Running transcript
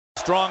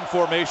Strong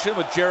formation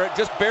with Jarrett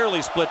just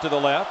barely split to the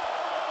left.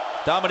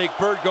 Dominique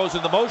Bird goes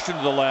in the motion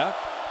to the left,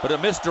 but a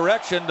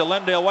misdirection to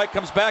Lendale White,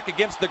 comes back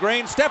against the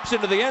grain, steps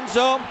into the end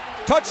zone.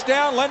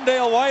 Touchdown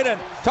Lendale White,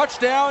 and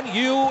touchdown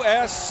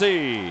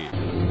USC.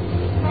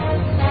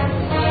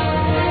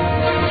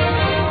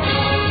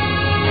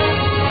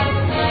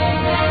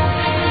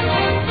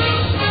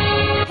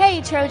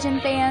 Hey Trojan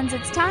fans,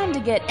 it's time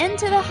to get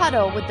into the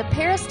huddle with the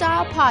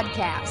Peristyle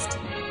Podcast.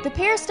 The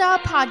Peristyle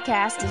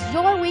Podcast is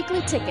your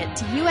weekly ticket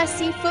to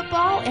USC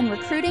football and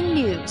recruiting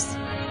news.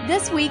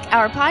 This week,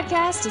 our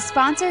podcast is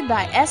sponsored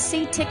by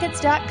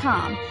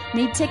sctickets.com.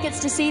 Need tickets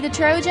to see the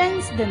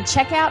Trojans? Then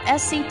check out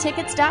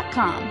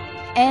sctickets.com.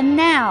 And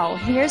now,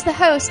 here's the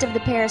host of the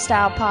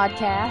Peristyle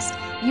Podcast,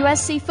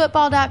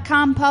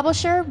 USCfootball.com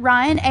publisher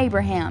Ryan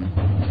Abraham.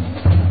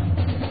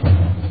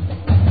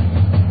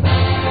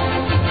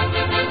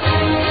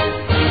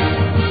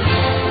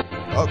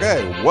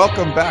 Okay,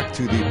 welcome back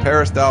to the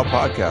Peristyle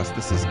Podcast.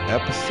 This is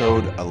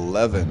episode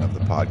 11 of the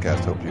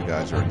podcast. Hope you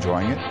guys are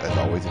enjoying it. As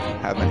always, if you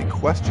have any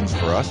questions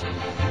for us,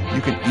 you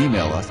can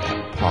email us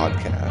at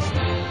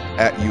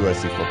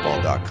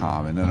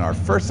podcast@uscfootball.com. And in our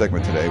first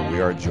segment today,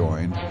 we are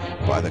joined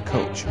by the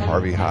coach,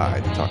 Harvey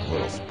Hyde, to talk a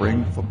little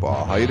spring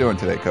football. How you doing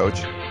today,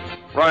 Coach?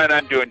 Ryan,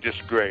 I'm doing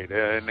just great.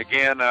 And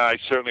again, I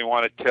certainly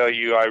want to tell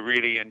you I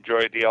really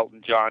enjoyed the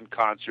Elton John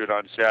concert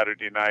on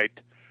Saturday night,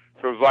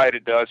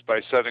 provided to us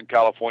by Southern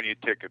California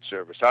Ticket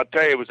Service. I'll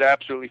tell you, it was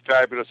absolutely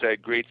fabulous. I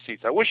had great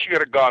seats. I wish you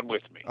could have gone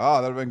with me. Oh,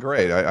 that would have been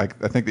great. I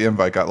think the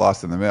invite got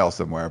lost in the mail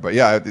somewhere. But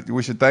yeah,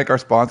 we should thank our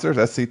sponsors,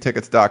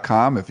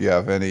 sctickets.com. If you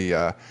have any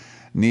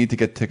need to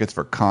get tickets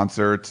for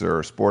concerts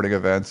or sporting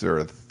events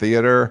or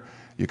theater,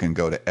 you can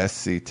go to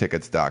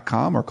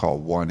sctickets.com or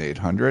call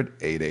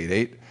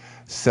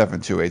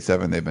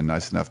 1-800-888-7287. They've been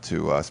nice enough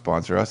to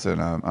sponsor us, and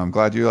I'm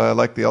glad you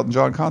liked the Elton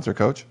John concert,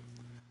 Coach.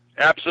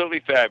 Absolutely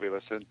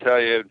fabulous. And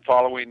tell you,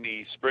 following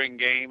the spring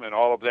game and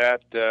all of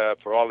that,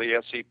 for all the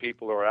SC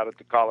people who are out at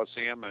the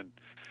Coliseum and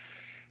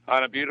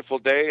on a beautiful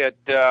day,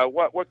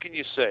 what can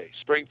you say?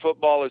 Spring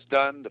football is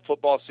done. The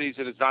football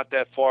season is not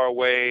that far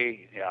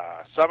away.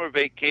 Summer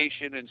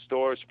vacation in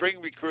store. Spring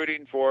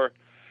recruiting for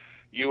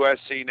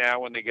USC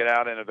now when they get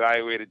out and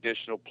evaluate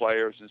additional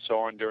players and so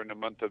on during the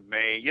month of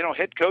May. You know,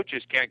 head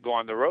coaches can't go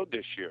on the road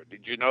this year.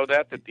 Did you know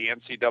that the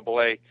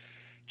NCAA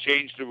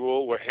changed the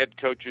rule where head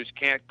coaches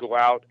can't go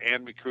out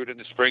and recruit in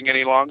the spring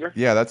any longer?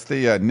 Yeah, that's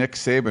the Nick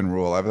Saban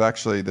rule. I've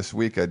actually, this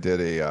week I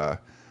did a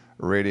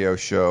radio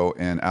show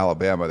in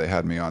Alabama. They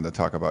had me on to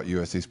talk about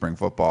USC spring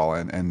football,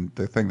 and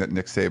the thing that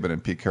Nick Saban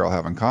and Pete Carroll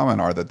have in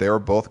common are that they were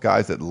both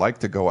guys that like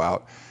to go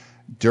out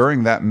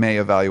during that May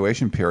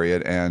evaluation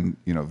period and,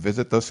 you know,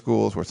 visit those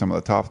schools where some of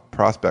the top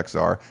prospects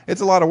are.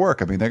 It's a lot of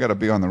work. I mean, they got to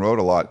be on the road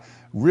a lot,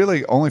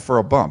 really only for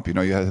a bump. You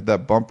know, you had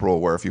that bump rule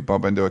where if you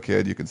bump into a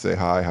kid, you can say,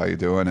 hi, how you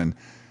doing? And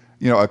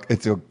you know,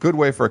 it's a good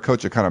way for a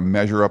coach to kind of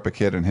measure up a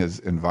kid in his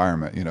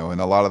environment, you know,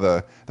 and a lot of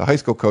the high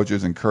school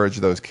coaches encourage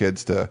those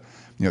kids to,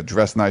 you know,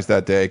 dress nice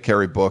that day,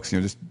 carry books, you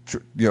know, just,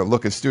 you know,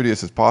 look as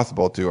studious as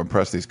possible to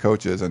impress these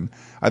coaches. And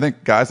I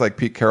think guys like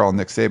Pete Carroll and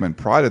Nick Saban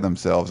prided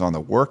themselves on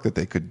the work that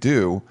they could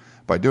do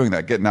by doing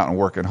that, getting out and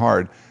working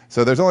hard.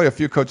 So there's only a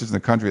few coaches in the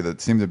country that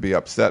seem to be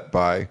upset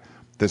by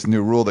this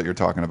new rule that you're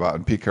talking about,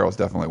 and Pete Carroll's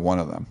definitely one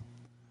of them.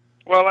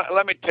 Well,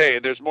 let me tell you,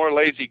 there's more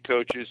lazy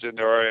coaches than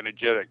there are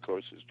energetic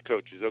coaches,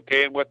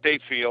 okay? And what they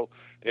feel,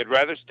 they'd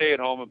rather stay at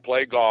home and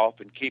play golf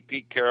and keep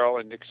Pete Carroll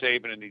and Nick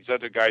Saban and these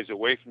other guys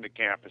away from the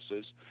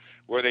campuses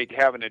where they'd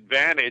have an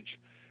advantage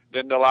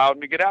than to allow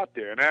them to get out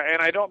there.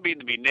 And I don't mean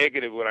to be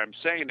negative when I'm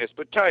saying this,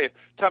 but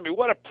tell me,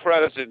 what a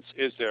presence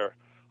is there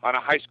on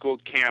a high school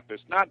campus?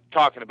 Not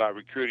talking about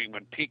recruiting,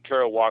 when Pete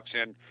Carroll walks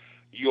in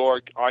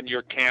on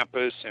your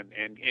campus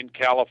and in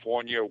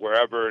California or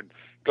wherever, and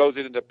goes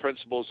into the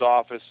principal's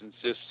office and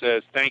just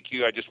says, thank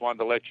you, I just wanted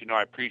to let you know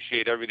I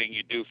appreciate everything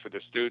you do for the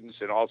students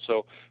and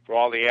also for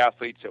all the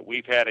athletes that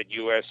we've had at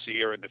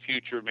USC or in the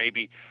future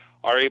maybe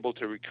are able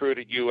to recruit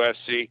at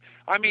USC.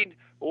 I mean,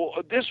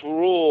 this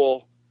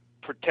rule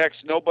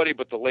protects nobody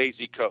but the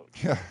lazy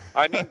coach. Yeah.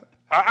 I mean,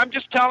 I'm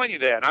just telling you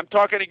that. I'm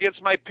talking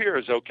against my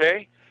peers,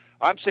 okay?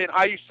 I'm saying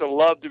I used to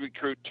love to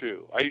recruit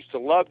too. I used to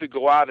love to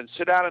go out and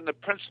sit down in the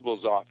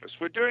principal's office.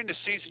 Where during the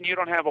season you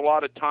don't have a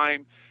lot of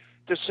time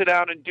to sit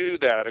down and do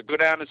that or go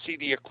down and see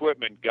the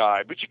equipment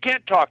guy. But you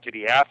can't talk to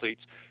the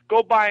athletes.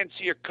 Go by and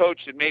see a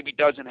coach that maybe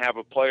doesn't have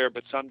a player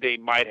but someday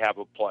might have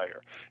a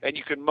player. And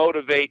you can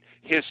motivate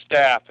his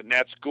staff in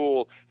that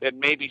school that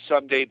maybe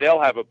someday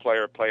they'll have a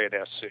player play at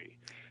SC.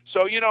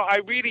 So, you know, I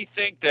really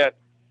think that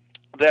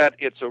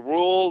it's a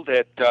rule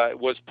that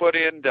was put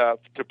in to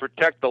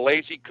protect the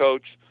lazy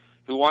coach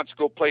who wants to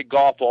go play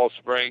golf all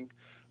spring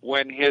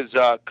when his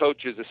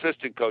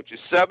assistant coaches,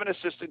 7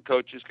 assistant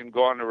coaches can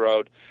go on the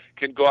road,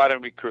 can go out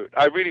and recruit.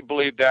 I really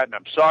believe that, and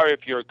I'm sorry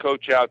if you're a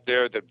coach out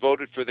there that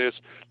voted for this.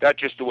 That's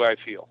just the way I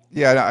feel.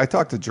 Yeah, I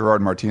talked to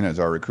Gerard Martinez,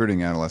 our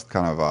recruiting analyst,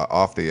 kind of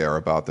off the air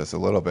about this a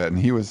little bit, and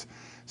he was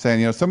saying,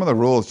 you know, some of the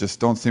rules just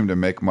don't seem to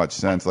make much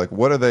sense. Like,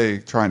 what are they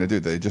trying to do?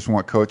 They just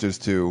want coaches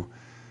to,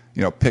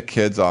 pick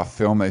kids off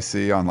film they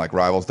see on like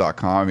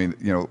Rivals.com. I mean,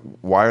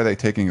 why are they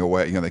taking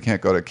away? They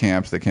can't go to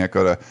camps, they can't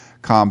go to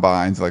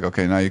combines. Like,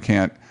 okay, now you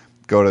can't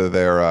go to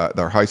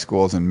their high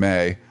schools in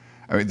May.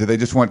 I mean, do they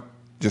just want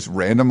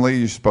randomly?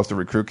 You're supposed to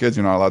recruit kids.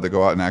 You're not allowed to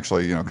go out and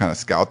actually kind of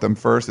scout them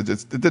first. It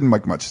didn't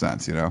make much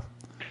sense.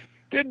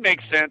 Didn't make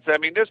sense. I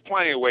mean, there's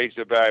plenty of ways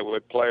to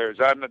evaluate players.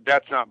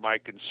 That's not my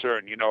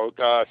concern.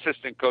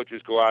 Assistant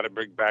coaches go out and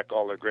bring back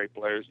all their great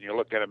players, and you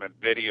look at them on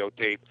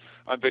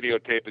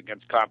videotape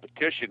against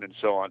competition and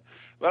so on.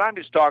 But I'm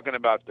just talking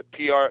about the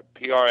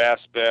PR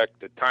aspect,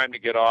 the time to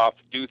get off,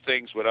 do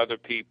things with other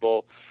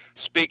people,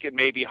 speak at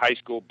maybe high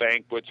school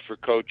banquets for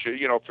coaches,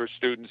 for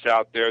students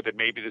out there that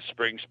maybe the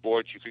spring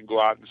sports, you can go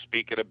out and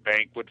speak at a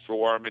banquet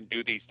for them and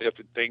do these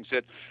different things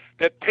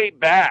that pay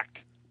back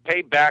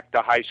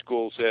to high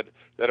schools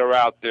that are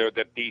out there,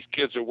 that these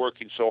kids are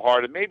working so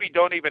hard and maybe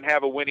don't even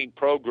have a winning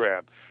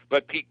program.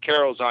 But Pete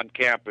Carroll's on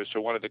campus,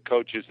 or one of the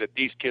coaches that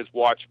these kids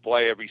watch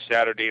play every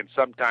Saturday and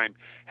sometimes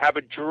have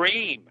a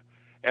dream.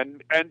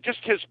 And just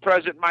his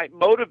presence might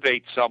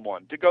motivate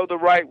someone to go the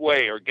right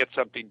way or get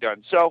something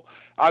done. So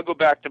I'll go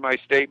back to my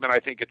statement. I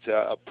think it's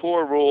a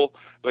poor rule,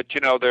 but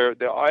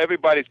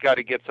everybody's got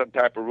to get some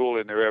type of rule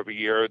in there every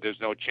year.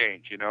 There's no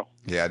change.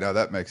 Yeah, no,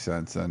 that makes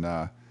sense.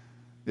 And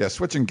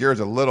switching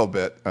gears a little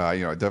bit, I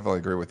definitely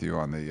agree with you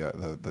on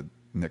the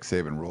Nick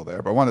Saban rule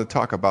there. But I wanted to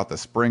talk about the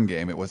spring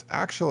game. It was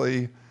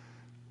actually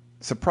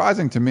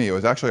surprising to me. It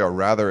was actually a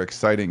rather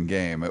exciting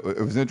game. It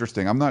was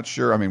interesting. I'm not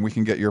sure. I mean, we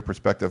can get your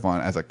perspective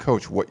on, as a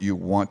coach, what you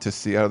want to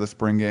see out of the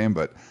spring game.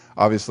 But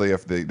obviously,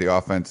 if the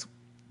offense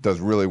does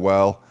really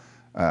well,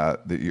 are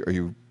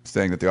you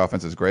saying that the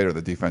offense is great or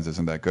the defense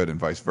isn't that good, and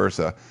vice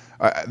versa?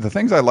 The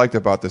things I liked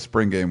about the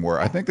spring game were,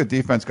 I think the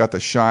defense got to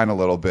shine a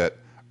little bit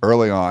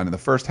early on, and the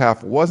first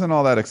half wasn't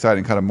all that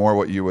exciting, kind of more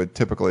what you would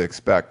typically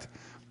expect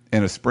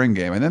in a spring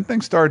game. And then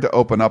things started to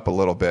open up a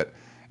little bit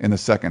in the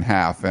second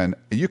half. And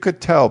you could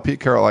tell Pete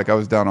Carroll, like I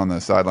was down on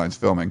the sidelines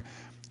filming,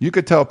 you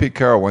could tell Pete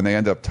Carroll when they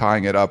end up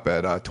tying it up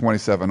at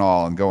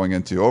 27-all and going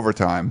into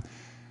overtime.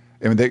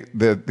 I mean,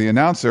 the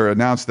announcer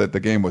announced that the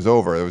game was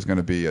over. It was going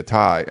to be a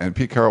tie. And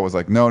Pete Carroll was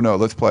like, no,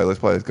 let's play, let's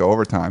go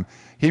overtime.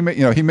 He made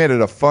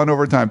it a fun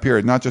overtime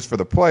period, not just for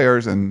the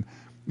players and,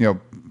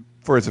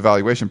 for its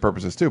evaluation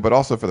purposes too, but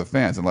also for the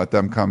fans, and let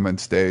them come and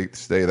stay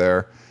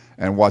there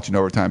and watch an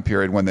overtime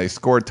period. When they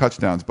scored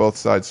touchdowns, both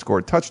sides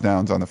scored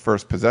touchdowns on the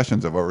first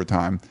possessions of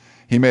overtime.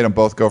 He made them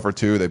both go for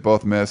two. They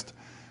both missed.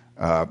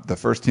 The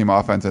first team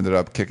offense ended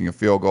up kicking a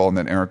field goal, and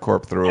then Aaron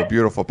Corp threw a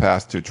beautiful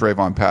pass to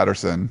Trayvon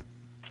Patterson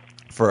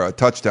for a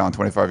touchdown,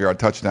 25-yard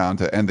touchdown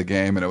to end the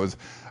game. And it was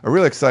a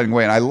really exciting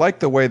way. And I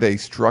liked the way they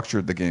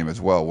structured the game as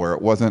well, where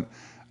it wasn't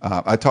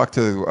I talked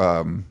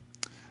to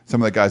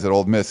some of the guys at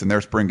Ole Miss, and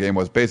their spring game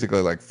was basically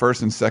like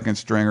first and second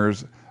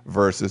stringers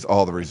versus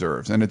all the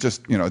reserves. And it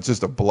just, it's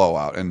just a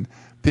blowout. And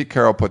Pete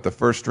Carroll put the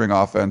first string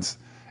offense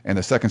and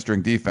the second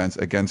string defense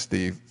against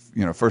the,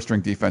 first string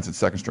defense and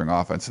second string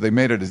offense. So they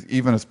made it as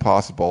even as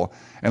possible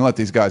and let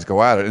these guys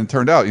go at it. And it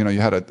turned out, you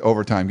had an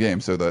overtime game.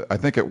 So I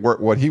think it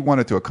worked what he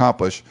wanted to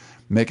accomplish,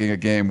 making a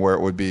game where it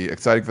would be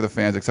exciting for the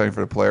fans, exciting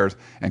for the players,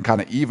 and kind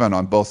of even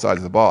on both sides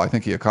of the ball. I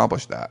think he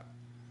accomplished that.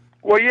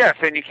 Well, yes,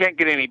 and you can't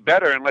get any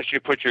better unless you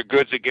put your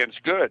goods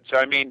against goods.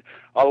 I mean,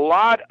 I'll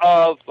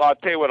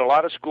tell you what, a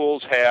lot of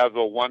schools have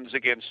ones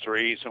against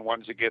threes and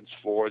ones against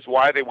fours.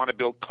 Why? They want to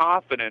build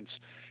confidence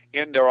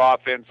in their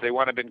offense. They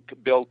want to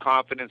build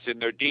confidence in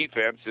their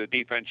defense. The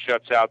defense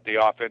shuts out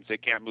the offense. They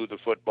can't move the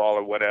football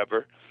or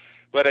whatever.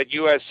 But at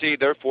USC,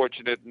 they're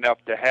fortunate enough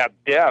to have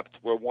depth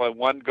where when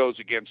one goes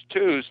against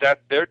twos,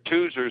 that their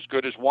twos are as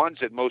good as ones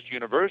at most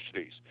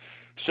universities.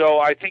 So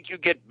I think you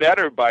get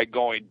better by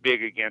going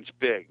big against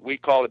big. We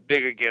call it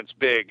big against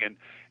big.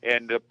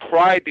 And the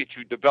pride that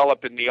you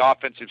develop in the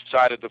offensive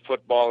side of the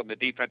football and the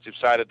defensive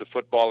side of the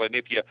football, and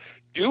if you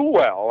do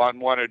well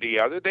on one or the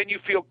other, then you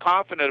feel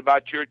confident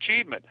about your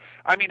achievement.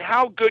 I mean,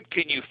 how good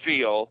can you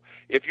feel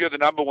if you're the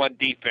number one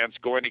defense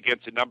going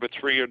against a number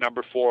 3 or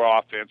number 4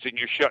 offense and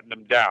you're shutting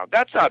them down?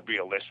 That's not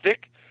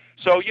realistic.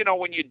 So,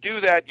 when you do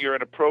that, you're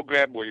in a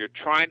program where you're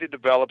trying to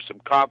develop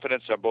some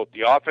confidence on both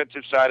the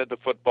offensive side of the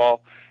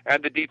football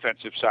and the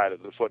defensive side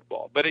of the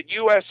football. But at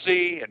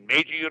USC and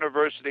major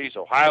universities,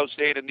 Ohio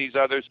State and these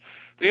others,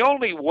 the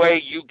only way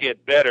you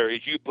get better is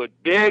you put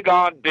big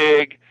on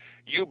big.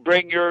 You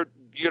bring your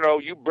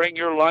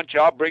lunch,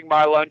 I'll bring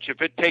my lunch.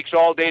 If it takes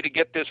all day to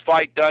get this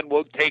fight done,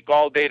 we'll take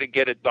all day to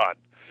get it done.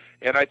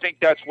 And I think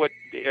that's what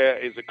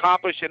is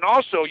accomplished. And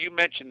also, you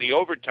mentioned the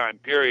overtime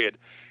period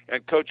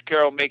and Coach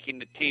Carroll making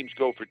the teams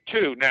go for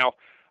 2. Now,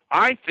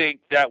 I think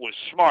that was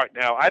smart.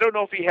 Now, I don't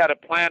know if he had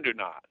it planned or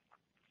not,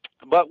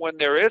 but when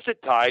there is a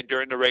tie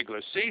during the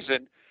regular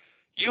season,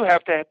 you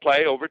have to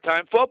play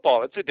overtime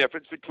football. It's the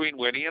difference between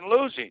winning and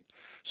losing.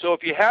 So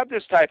if you have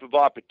this type of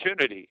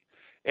opportunity,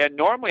 and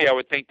normally I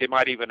would think they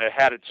might even have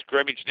had it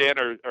scrimmaged in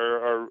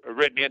or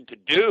written in to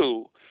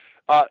do,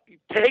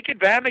 take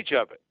advantage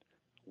of it.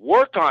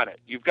 Work on it.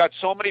 You've got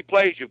so many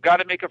plays. You've got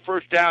to make a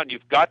first down.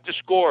 You've got to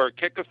score,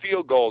 kick a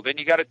field goal. Then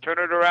you got to turn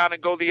it around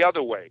and go the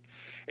other way.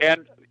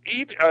 And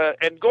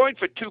and going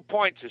for 2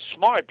 points is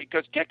smart,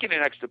 because kicking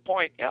an extra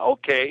point, yeah,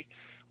 okay,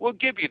 we'll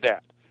give you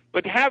that.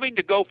 But having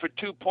to go for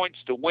 2 points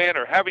to win,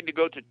 or having to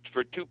go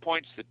for 2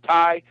 points to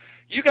tie,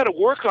 you got to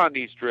work on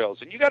these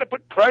drills, and you got to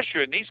put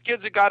pressure. And these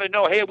kids have got to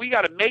know, hey, we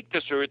got to make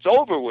this or it's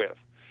over with.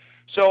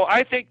 So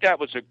I think that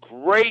was a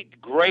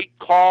great, great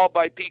call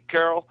by Pete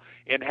Carroll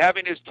in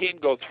having his team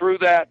go through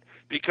that,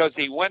 because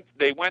they went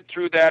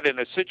through that in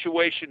a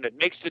situation that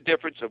makes the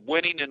difference of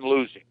winning and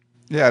losing.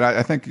 Yeah, and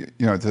I think,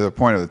 to the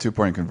point of the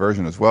 2-point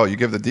conversion as well, you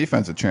give the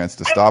defense a chance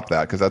to stop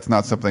that, because that's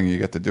not something you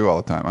get to do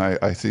all the time.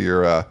 I see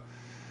your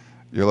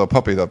little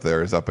puppy up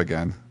there is up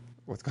again.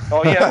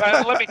 Oh,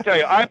 yeah, let me tell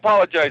you, I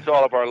apologize to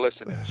all of our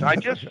listeners. I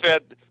just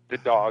fed the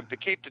dog to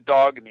keep the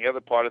dog in the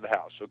other part of the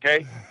house,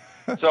 okay?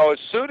 So as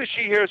soon as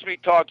she hears me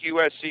talk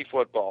USC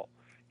football,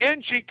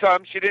 in she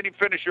comes. She didn't even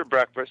finish her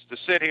breakfast to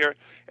sit here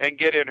and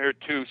get in her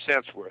 2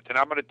 cents worth. And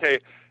I'm going to tell you,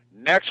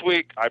 next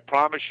week, I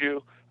promise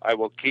you, I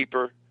will keep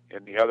her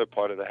in the other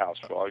part of the house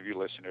for all of you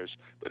listeners.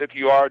 But if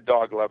you are a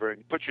dog lover,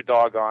 and put your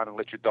dog on and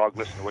let your dog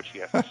listen to what she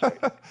has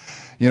to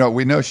say.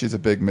 We know she's a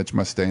big Mitch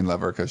Mustaine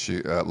lover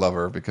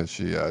because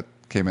she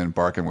came in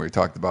barking when we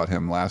talked about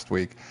him last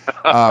week.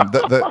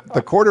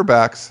 The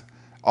quarterbacks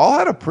all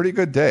had a pretty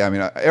good day. I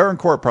mean, Aaron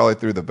Court probably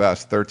threw the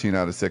best, 13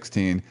 out of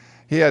 16.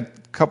 He had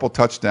a couple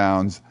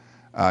touchdowns,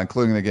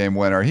 including the game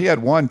winner. He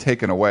had one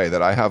taken away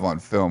that I have on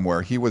film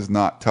where he was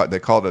not they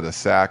called it a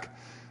sack.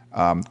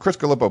 Chris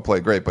Gallipo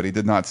played great, but he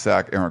did not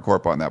sack Aaron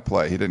Corp on that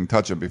play. He didn't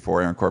touch him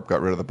before Aaron Corp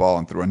got rid of the ball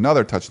and threw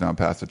another touchdown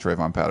pass to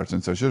Trayvon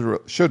Patterson. So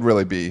should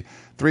really be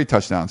 3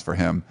 touchdowns for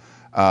him.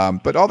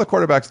 But all the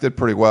quarterbacks did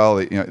pretty well.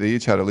 They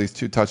each had at least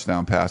 2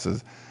 touchdown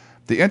passes.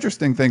 The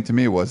interesting thing to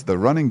me was the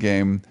running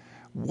game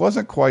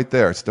wasn't quite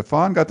there.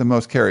 Stephon got the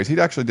most carries. He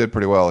actually did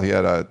pretty well. He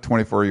had a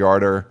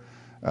 24-yarder,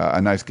 a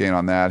nice gain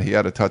on that. He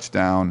had a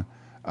touchdown.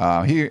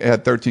 He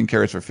had 13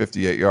 carries for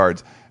 58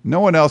 yards. No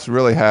one else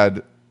really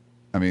had,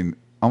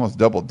 almost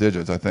double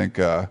digits. I think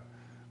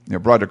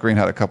Broderick Green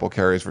had a couple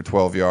carries for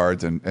 12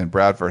 yards, and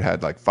Bradford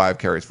had like 5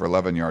 carries for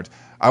 11 yards.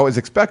 I was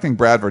expecting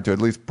Bradford to at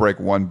least break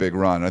one big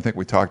run. I think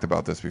we talked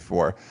about this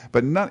before.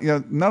 But none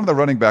of the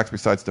running backs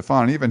besides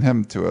Stephon, and even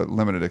him to a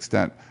limited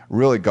extent,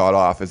 really got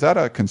off. Is that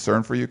a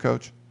concern for you,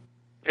 Coach?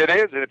 It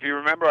is, and if you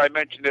remember, I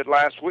mentioned it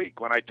last week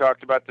when I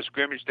talked about the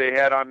scrimmage they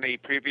had on the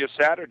previous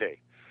Saturday.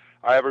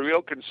 I have a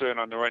real concern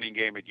on the running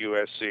game at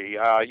USC.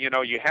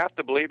 You have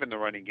to believe in the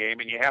running game,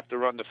 and you have to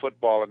run the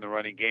football in the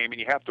running game, and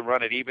you have to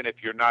run it even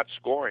if you're not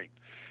scoring.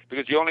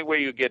 Because the only way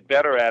you get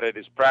better at it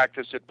is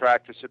practice it,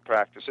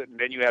 and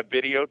then you have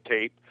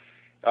videotape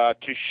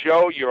to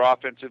show your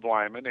offensive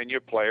linemen and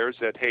your players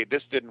that, hey,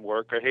 this didn't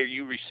work, or hey,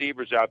 you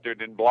receivers out there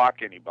didn't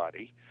block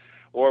anybody,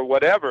 or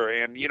whatever.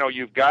 And,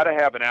 you've got to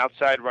have an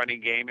outside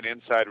running game, an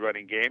inside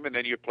running game, and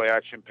then your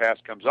play-action pass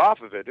comes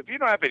off of it. If you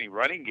don't have any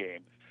running game,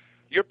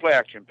 your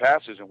play-action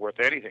pass isn't worth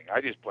anything. I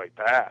just play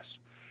pass.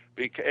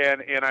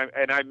 And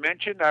I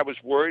mentioned I was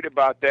worried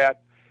about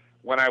that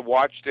when I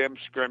watched them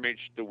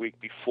scrimmage the week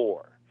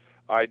before.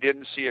 I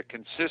didn't see a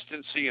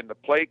consistency in the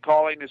play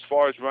calling as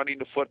far as running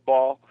the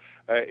football.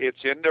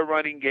 It's in their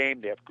running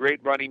game. They have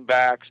great running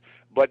backs,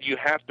 but you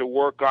have to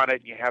work on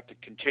it. You have to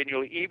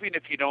continually, even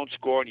if you don't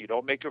score and you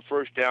don't make a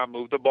first down,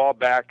 move the ball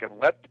back and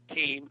let the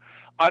team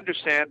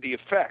understand the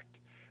effect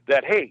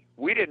that, hey,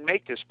 we didn't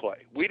make this play.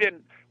 We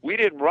didn't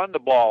run the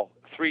ball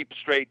 3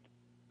 straight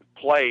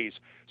plays,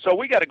 so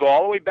we got to go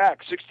all the way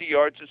back 60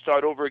 yards and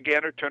start over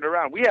again or turn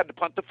around. We had to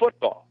punt the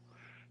football.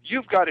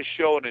 You've got to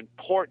show an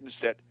importance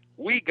that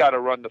we got to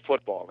run the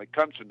football. It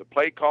comes from the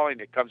play calling.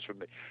 It comes from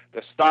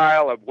the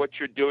style of what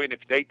you're doing. If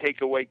they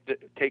take away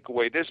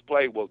this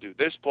play, we'll do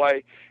this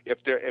play.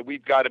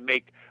 We've got to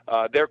make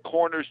their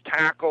corners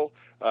tackle.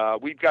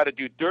 We've got to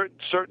do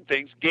certain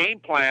things. Game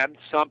plan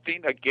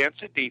something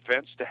against a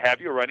defense to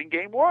have your running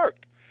game work.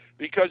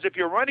 Because if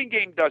your running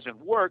game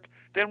doesn't work,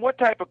 then what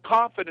type of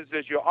confidence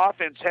does your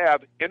offense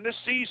have in the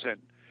season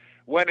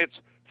when it's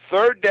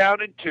 3rd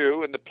down and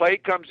 2 and the play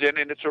comes in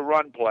and it's a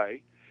run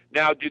play?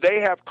 Now, do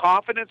they have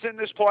confidence in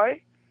this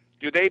play?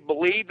 Do they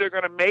believe they're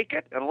going to make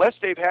it? Unless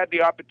they've had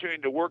the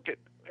opportunity to work it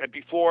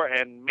before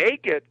and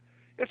make it,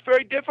 it's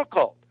very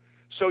difficult.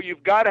 So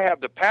you've got to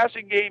have the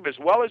passing game as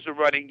well as the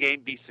running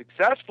game be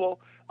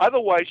successful.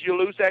 Otherwise, you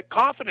lose that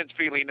confidence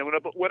feeling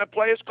when a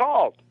play is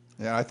called.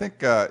 Yeah, I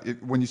think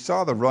when you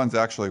saw the runs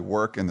actually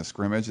work in the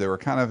scrimmage, they were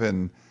kind of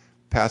in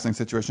passing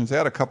situations. They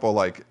had a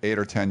couple 8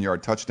 or 10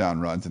 yard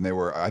touchdown runs, and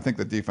I think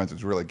the defense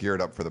was really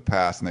geared up for the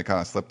pass, and they kind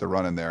of slipped the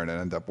run in there, and it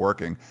ended up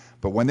working.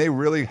 But when they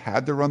really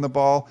had to run the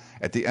ball,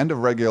 at the end of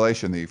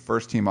regulation, the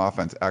first team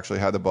offense actually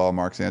had the ball.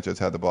 Mark Sanchez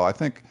had the ball. I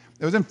think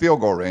it was in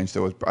field goal range,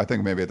 so it was,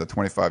 maybe at the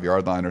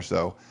 25-yard line or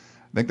so.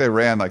 I think they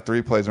ran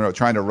 3 plays in a row,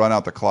 trying to run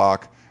out the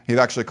clock. He'd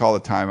actually call a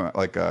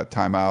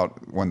timeout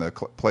when the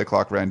play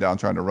clock ran down,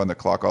 trying to run the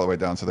clock all the way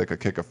down so they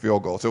could kick a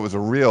field goal. So it was a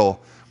real,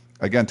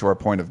 again, to our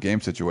point of game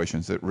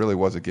situations, it really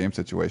was a game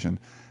situation.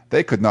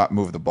 They could not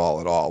move the ball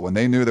at all. When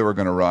they knew they were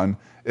going to run,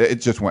 it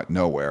just went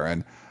nowhere.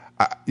 And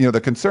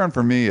The concern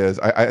for me is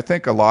I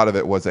think a lot of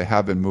it was they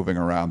have been moving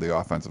around the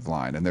offensive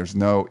line, and there's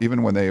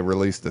even when they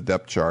released the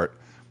depth chart,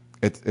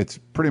 it's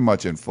pretty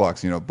much in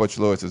flux. Butch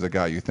Lewis is a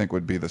guy you think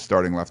would be the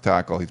starting left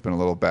tackle. He's been a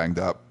little banged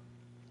up.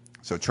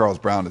 So Charles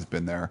Brown has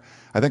been there.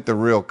 I think the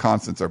real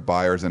constants are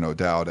Byers and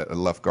O'Dowd at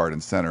left guard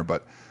and center,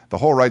 but the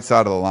whole right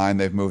side of the line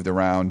they've moved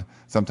around.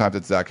 Sometimes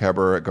it's Zach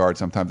Heber at guard,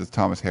 sometimes it's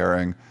Thomas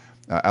Herring,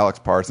 Alex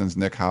Parsons,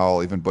 Nick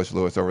Howell, even Butch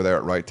Lewis over there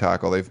at right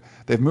tackle.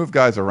 They've moved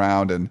guys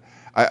around, and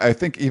I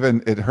think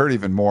even it hurt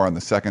even more on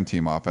the second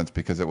team offense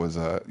because it was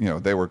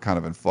they were kind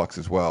of in flux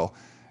as well.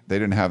 They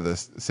didn't have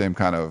this same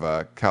kind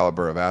of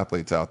caliber of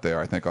athletes out there.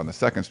 I think on the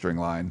second string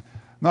line,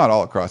 not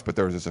all across, but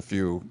there was just a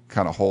few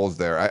kind of holes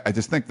there. I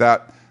just think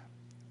that.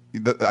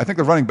 I think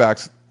the running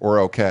backs were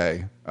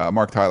okay.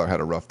 Mark Tyler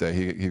had a rough day.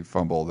 He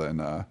fumbled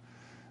and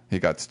he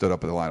got stood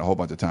up at the line a whole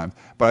bunch of times.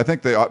 But I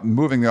think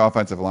moving the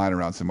offensive line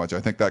around so much, I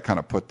think that kind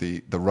of put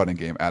the running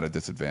game at a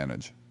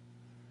disadvantage.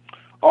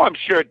 Oh, I'm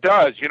sure it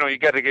does. You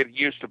got to get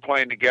used to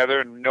playing together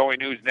and knowing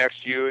who's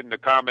next to you and the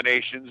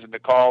combinations and the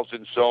calls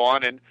and so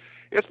on. And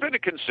it's been a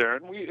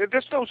concern.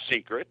 There's no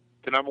secret.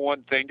 The number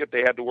one thing that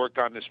they had to work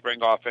on this spring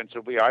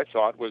offensively, I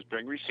thought, was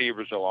bring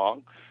receivers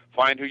along,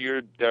 find who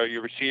your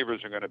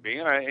receivers are going to be,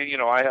 and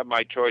I have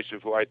my choice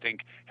of who I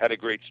think had a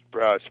great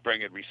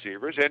spring at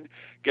receivers, and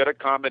get a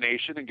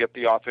combination and get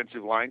the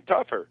offensive line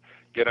tougher,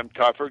 get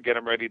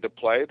them ready to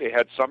play. They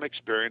had some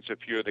experience, a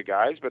few of the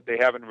guys, but they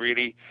haven't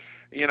really,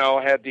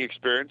 had the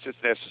experience that's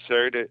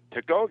necessary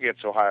to go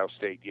against Ohio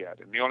State yet.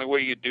 And the only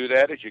way you do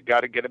that is you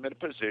got to get them in a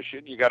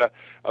position. You got to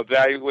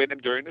evaluate them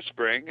during the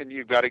spring, and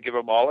you've got to give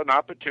them all an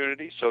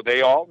opportunity so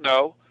they all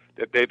know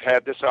that they've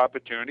had this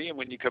opportunity. And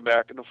when you come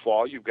back in the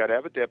fall, you've got to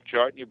have a depth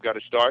chart, and you've got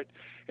to start,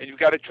 and you've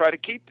got to try to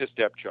keep this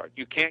depth chart.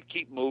 You can't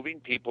keep moving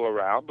people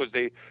around because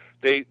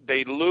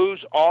they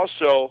lose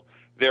also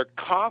their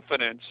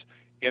confidence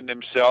in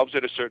themselves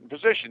at a certain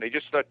position. They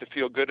just start to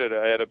feel good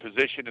at a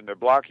position in their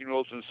blocking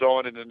rules and so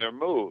on, and then they're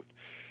moved.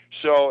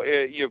 So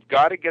you've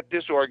got to get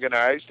this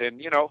organized,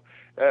 and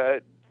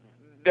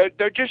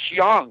they're just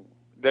young.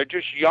 They're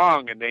just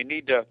young, and they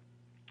need to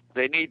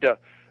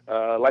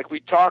like we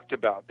talked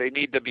about, they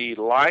need to be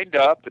lined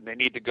up, and they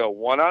need to go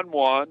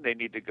one-on-one. They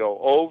need to go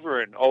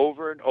over and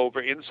over and over,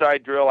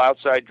 inside drill,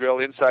 outside drill,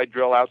 inside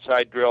drill,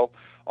 outside drill,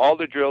 all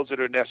the drills that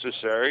are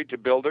necessary to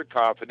build their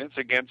confidence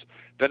against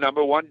the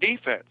number one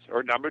defense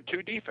or number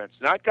two defense.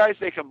 Not guys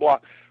they can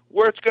block,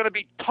 where it's going to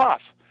be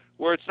tough,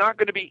 where it's not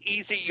going to be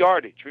easy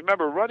yardage.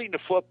 Remember, running the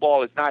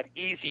football is not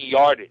easy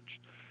yardage.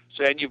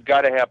 So, and you've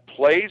got to have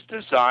plays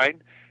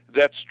designed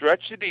that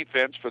stretch the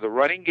defense for the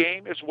running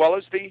game as well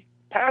as the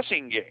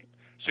passing game.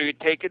 So you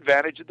take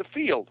advantage of the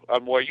field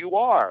on where you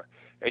are,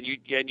 and you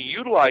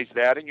utilize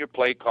that in your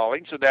play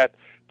calling so that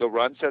the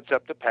run sets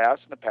up the pass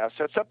and the pass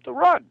sets up the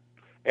run.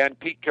 And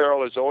Pete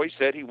Carroll has always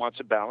said he wants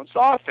a balanced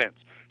offense.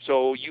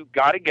 So you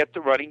got to get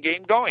the running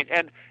game going.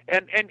 And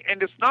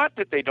it's not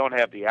that they don't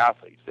have the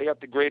athletes. They have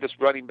the greatest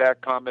running back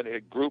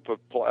group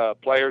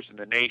of players in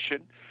the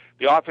nation.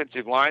 The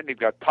offensive line, they've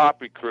got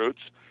top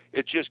recruits.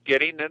 It's just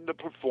getting them to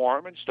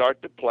perform and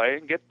start to play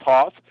and get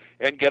tough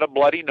and get a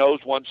bloody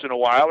nose once in a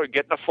while, or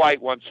get in a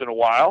fight once in a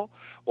while,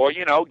 or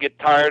get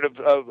tired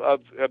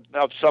of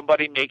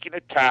somebody making a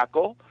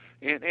tackle.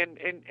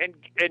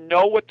 And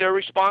know what their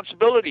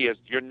responsibility is.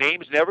 Your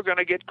name's never going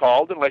to get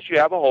called unless you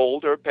have a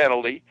hold or a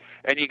penalty,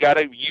 and you got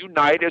to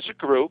unite as a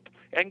group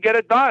and get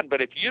it done.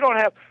 But if you don't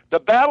have, the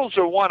battles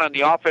are won on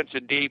the offensive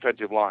and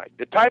defensive line.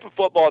 The type of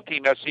football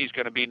team SC is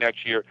going to be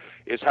next year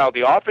is how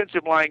the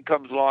offensive line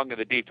comes along and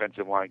the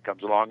defensive line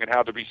comes along, and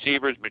how the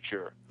receivers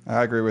mature.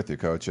 I agree with you,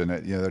 Coach. And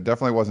there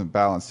definitely wasn't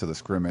balance to the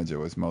scrimmage. It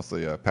was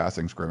mostly a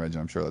passing scrimmage.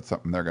 I'm sure that's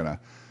something they're going to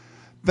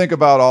think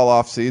about all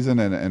off season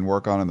and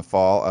work on in the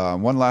fall.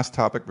 One last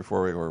topic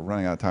before we're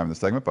running out of time in the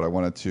segment, but I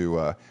wanted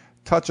to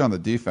touch on the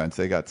defense.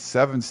 They got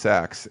 7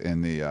 sacks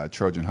in the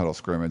Trojan huddle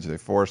scrimmage. They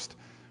forced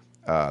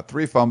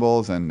 3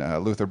 fumbles,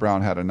 and Luther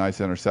Brown had a nice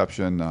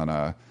interception on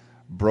a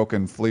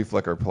broken flea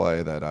flicker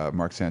play that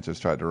Mark Sanchez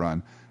tried to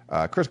run.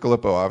 Chris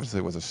Gallipo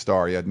obviously was a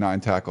star. He had 9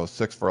 tackles,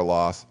 6 for a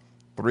loss,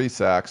 3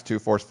 sacks, 2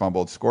 forced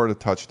fumbles, scored a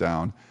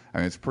touchdown. I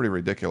mean, it's pretty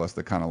ridiculous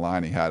the kind of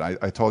line he had.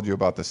 I told you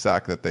about the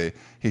sack that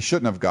he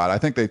shouldn't have got. I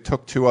think they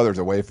took 2 others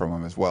away from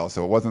him as well.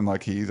 So it wasn't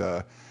like he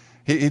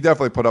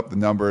definitely put up the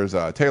numbers.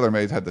 Taylor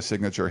Mays had the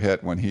signature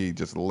hit when he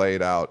just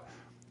laid out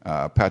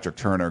Patrick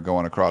Turner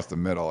going across the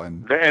middle,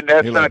 and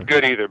that's not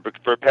good either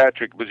for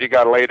Patrick, because he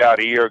got laid out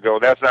a year ago.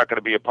 That's not going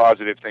to be a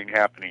positive thing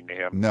happening to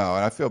him. No,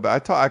 and I feel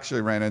bad. I actually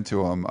ran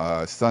into him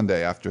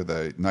Sunday after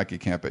the NIKE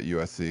Camp at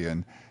USC,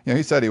 and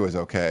he said he was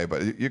okay,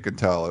 but you could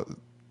tell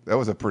that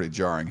was a pretty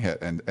jarring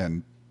hit,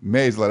 and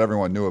Mays let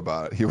everyone know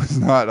about it. He was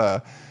not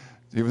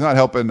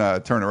helping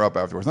Turner up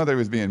afterwards. Not that he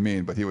was being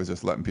mean, but he was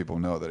just letting people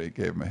know that he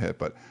gave him a hit.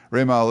 But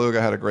Ray Malaluga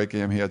had a great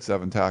game. He had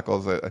 7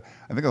 tackles. I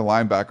think the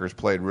linebackers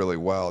played really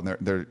well, and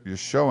they're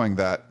showing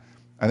that.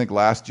 I think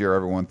last year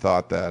everyone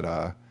thought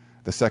that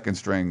the second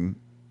string,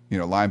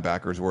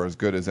 linebackers were as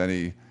good as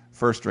any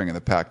first string in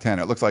the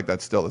Pac-10. It looks like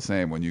that's still the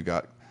same when you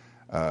got,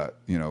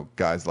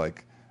 guys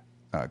like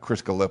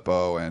Chris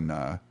Gallipo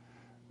and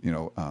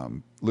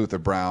Luther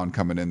Brown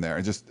coming in there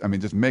and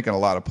just making a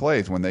lot of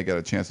plays when they get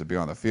a chance to be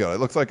on the field. It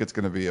looks like it's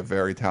going to be a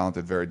very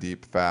talented, very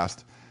deep,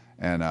 fast,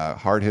 and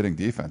hard-hitting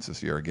defense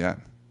this year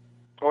again.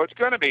 Well, it's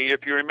going to be.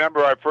 If you remember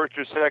our first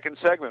or second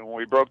segment when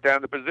we broke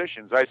down the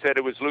positions, I said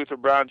it was Luther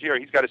Brown's year.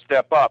 He's got to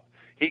step up.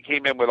 He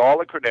came in with all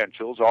the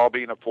credentials, all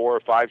being a 4- or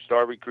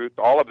 5-star recruit,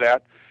 all of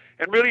that,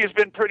 and really has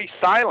been pretty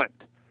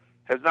silent,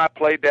 has not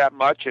played that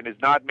much and has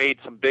not made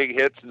some big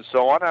hits and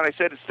so on. And I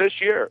said it's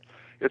this year.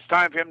 It's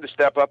time for him to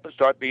step up and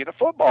start being a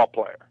football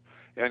player.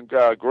 And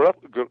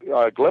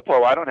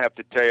Gallipo, I don't have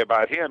to tell you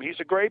about him. He's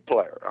a great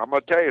player. I'm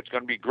going to tell you, it's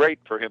going to be great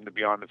for him to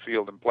be on the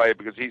field and play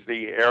because he's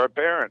the heir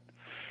apparent.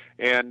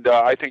 And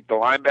I think the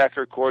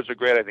linebacker cores are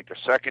great. I think the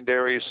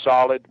secondary is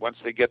solid. Once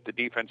they get the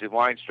defensive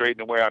line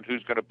straightened away on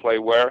who's going to play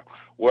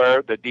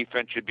where the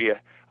defense should be a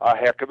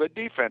heck of a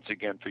defense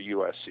again for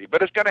USC.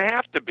 But it's going to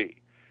have to be.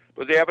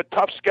 But they have a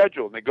tough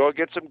schedule, and they go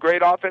against some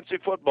great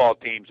offensive football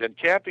teams, and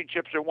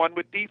championships are won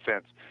with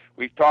defense.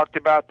 We've talked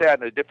about that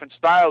and the different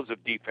styles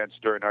of defense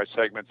during our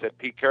segments that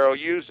Pete Carroll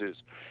uses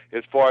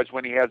as far as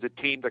when he has a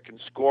team that can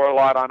score a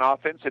lot on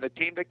offense and a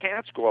team that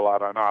can't score a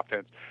lot on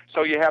offense.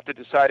 So you have to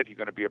decide if you're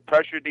going to be a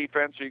pressure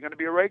defense or you're going to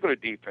be a regular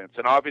defense.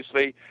 And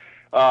obviously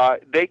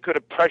they could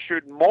have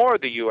pressured more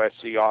the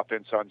USC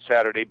offense on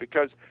Saturday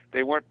because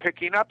they weren't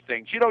picking up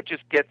things. You don't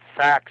just get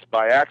sacks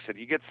by accident.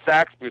 You get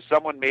sacks because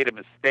someone made a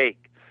mistake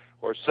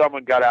or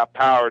someone got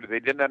outpowered or they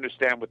didn't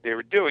understand what they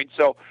were doing.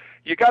 So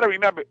you got to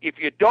remember, if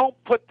you don't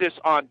put this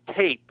on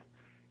tape,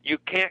 you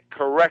can't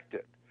correct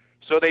it.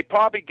 So they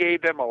probably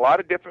gave them a lot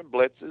of different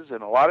blitzes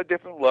and a lot of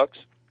different looks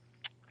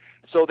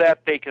so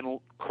that they can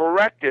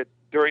correct it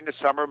during the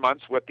summer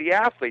months with the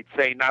athletes,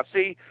 saying, now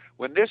see,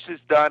 when this is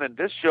done and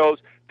this shows,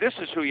 this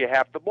is who you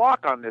have to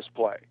block on this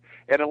play.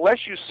 And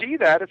unless you see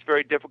that, it's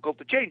very difficult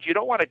to change. You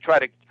don't want to try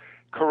to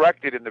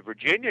correct it in the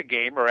Virginia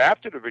game or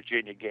after the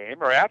Virginia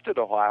game or after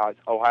the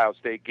Ohio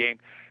State game.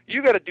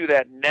 You got to do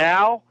that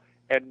now,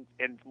 and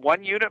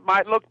one unit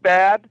might look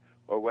bad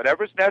or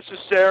whatever's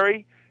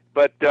necessary,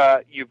 but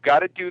you've got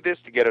to do this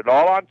to get it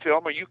all on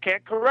film or you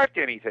can't correct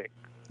anything.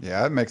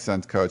 Yeah, that makes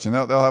sense, Coach. And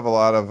they'll have a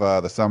lot of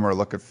the summer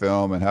look at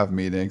film and have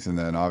meetings, and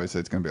then obviously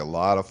it's going to be a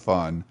lot of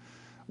fun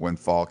when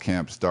fall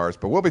camp starts.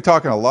 But we'll be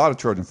talking a lot of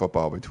Trojan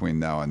football between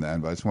now and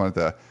then. But I just wanted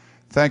to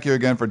thank you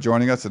again for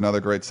joining us. Another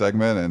great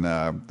segment, and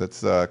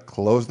let's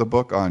close the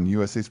book on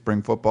USC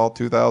Spring Football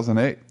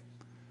 2008.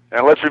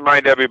 And let's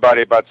remind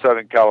everybody about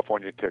Southern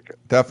California Ticket.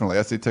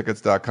 Definitely,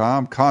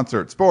 sctickets.com.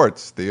 Concert,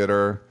 sports,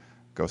 theater.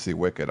 Go see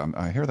Wicked.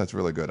 I hear that's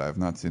really good. I have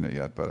not seen it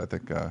yet, but I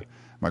think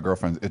my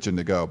girlfriend's itching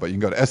to go. But you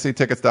can go to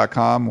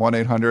sctickets.com,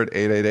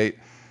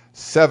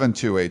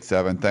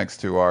 1-800-888-7287. Thanks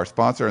to our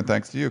sponsor, and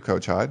thanks to you,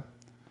 Coach Hyde.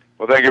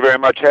 Well, thank you very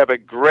much. Have a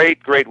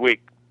great, great week.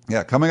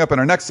 Yeah, coming up in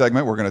our next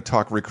segment, we're going to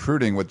talk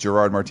recruiting with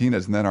Gerard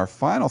Martinez. And then our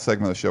final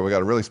segment of the show, we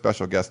got a really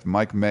special guest,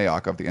 Mike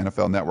Mayock of the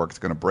NFL Network. Is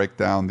going to break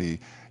down the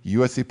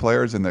USC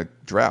players in the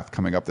draft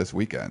coming up this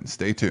weekend.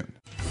 Stay tuned.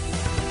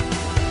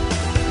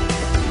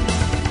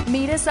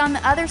 Meet us on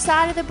the other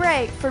side of the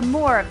break for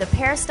more of the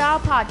Peristyle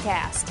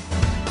Podcast.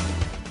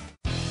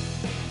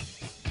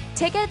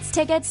 Tickets,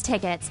 tickets,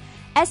 tickets.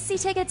 SC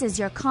Tickets is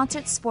your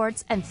concert,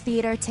 sports, and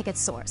theater ticket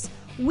source.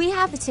 We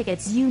have the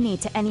tickets you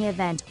need to any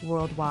event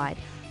worldwide.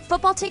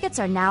 Football tickets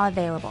are now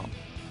available.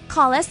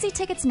 Call SC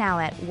Tickets now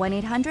at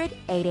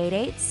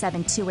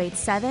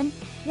 1-800-888-7287,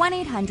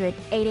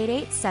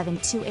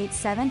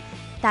 1-800-888-7287.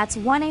 That's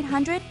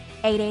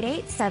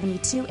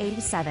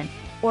 1-800-888-7287.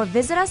 Or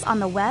visit us on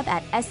the web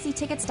at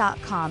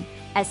sctickets.com.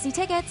 SC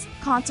Tickets,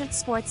 concert,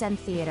 sports, and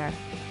theater.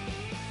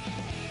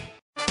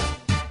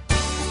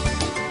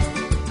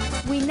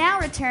 We now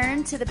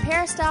return to the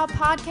Peristyle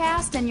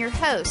Podcast and your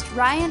host,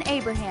 Ryan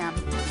Abraham.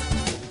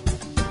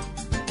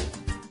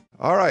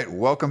 All right,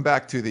 welcome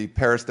back to the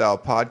Peristyle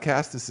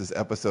Podcast. This is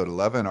episode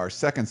 11, our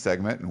second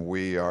segment, and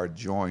we are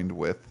joined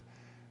with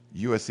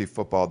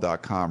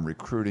USCFootball.com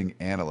recruiting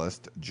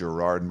analyst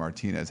Gerard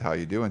Martinez. How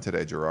you doing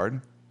today,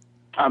 Gerard?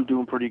 I'm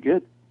doing pretty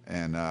good.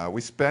 And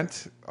we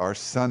spent our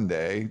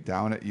Sunday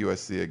down at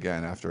USC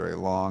again after a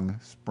long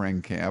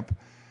spring camp,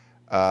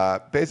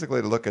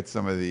 basically to look at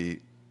some of the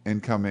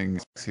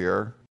incoming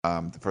here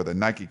for the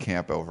NIKE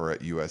Camp over at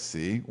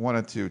USC.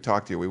 Wanted to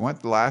talk to you. We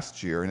went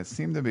last year, and it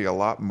seemed to be a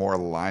lot more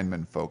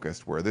lineman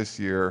focused, where this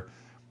year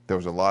there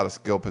was a lot of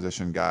skill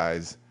position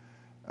guys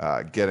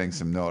getting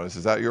some notice.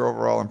 Is that your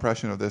overall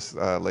impression of this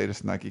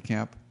latest NIKE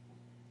Camp?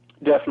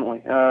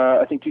 Definitely.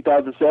 I think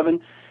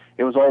 2007,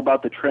 it was all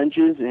about the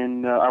trenches,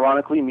 and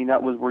ironically, I mean,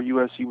 that was where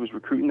USC was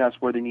recruiting.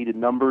 That's where they needed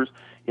numbers.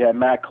 You had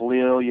Matt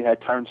Khalil, you had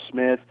Tyron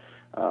Smith,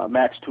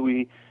 Max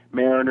Tui,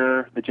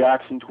 Mariner, the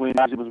Jackson twins.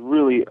 It was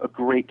really a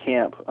great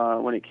camp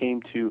when it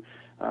came to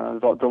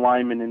the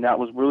linemen, and that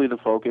was really the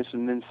focus.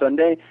 And then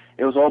Sunday,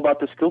 it was all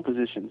about the skill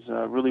positions,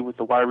 really with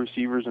the wide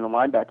receivers and the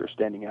linebackers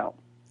standing out.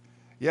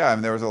 Yeah, I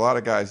mean, there was a lot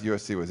of guys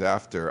USC was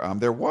after.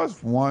 There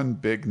was one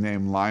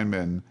big-name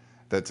lineman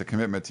that's a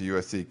commitment to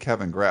USC,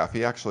 Kevin Graff.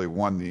 He actually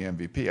won the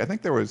MVP. I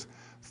think there was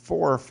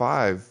 4 or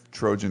 5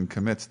 Trojan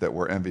commits that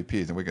were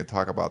MVPs, and we can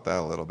talk about that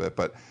a little bit.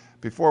 But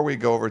before we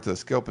go over to the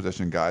skill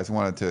position guys, I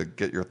wanted to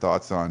get your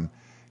thoughts on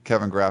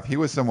Kevin Graff. He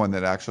was someone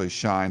that actually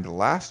shined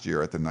last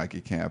year at the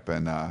NIKE Camp,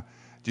 and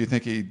do you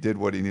think he did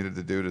what he needed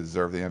to do to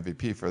deserve the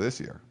MVP for this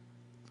year?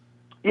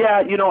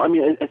 Yeah,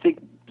 I think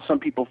some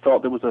people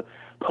felt there was a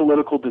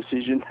political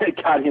decision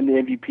that got him the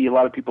MVP. A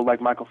lot of people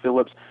like Michael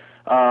Phillips.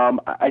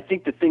 I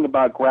think the thing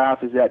about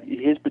Graff is that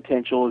his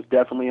potential is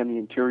definitely on the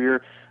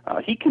interior.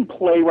 He can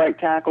play right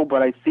tackle,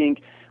 but I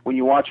think when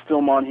you watch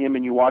film on him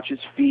and you watch his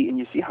feet and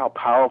you see how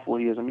powerful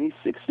he is, I mean,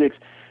 he's 6'6",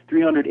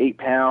 308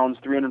 pounds,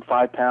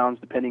 305 pounds,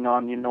 depending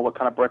on, what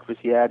kind of breakfast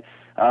he had.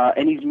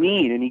 And he's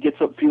mean, and he gets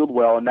upfield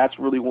well, and that's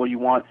really where you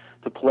want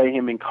to play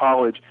him in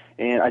college.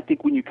 And I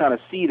think when you kind of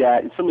see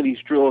that in some of these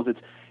drills,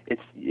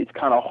 it's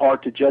kind of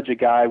hard to judge a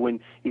guy when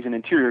he's an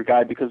interior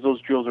guy because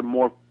those drills are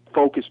more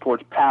focused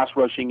towards pass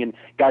rushing and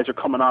guys are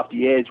coming off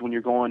the edge when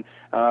you're going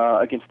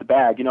against the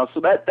bag,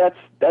 so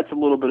that's a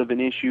little bit of an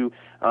issue,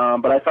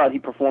 but I thought he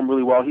performed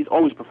really well. He's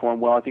always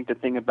performed well. I think the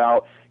thing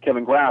about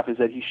Kevin Graff is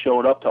that he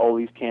showed up to all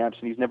these camps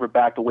and he's never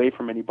backed away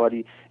from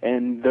anybody,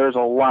 and there's a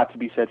lot to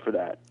be said for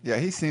that. Yeah,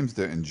 he seems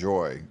to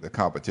enjoy the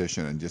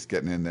competition and just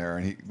getting in there,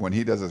 and when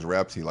he does his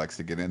reps, he likes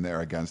to get in there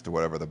against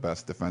whatever the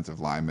best defensive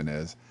lineman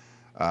is.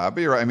 But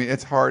you're right, I mean,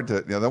 it's hard to,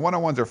 the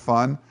one-on-ones are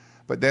fun,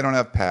 but they don't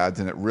have pads,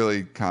 and it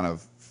really kind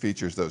of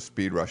features those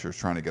speed rushers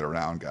trying to get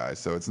around guys.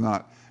 So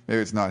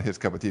maybe it's not his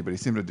cup of tea, but he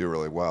seemed to do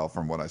really well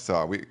from what I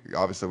saw.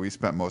 We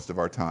spent most of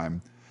our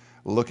time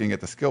looking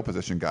at the skill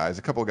position guys.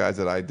 A couple of guys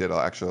that I did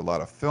actually a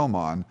lot of film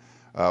on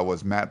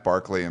was Matt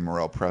Barkley and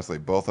Morrell Presley.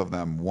 Both of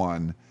them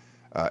won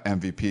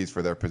MVPs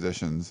for their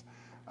positions.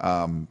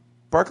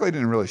 Barkley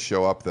didn't really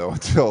show up, though,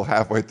 until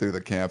halfway through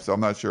the camp, so I'm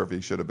not sure if he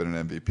should have been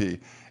an MVP.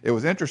 It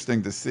was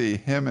interesting to see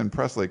him and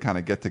Presley kind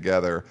of get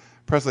together.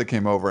 Presley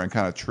came over and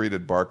kind of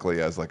treated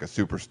Barkley as like a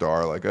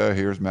superstar, like, oh,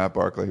 here's Matt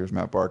Barkley, here's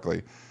Matt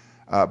Barkley.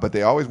 But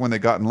they always, when they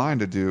got in line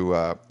to do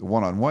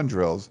one-on-one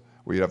drills,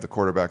 where you'd have the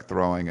quarterback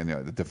throwing and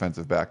the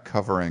defensive back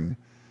covering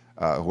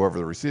whoever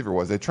the receiver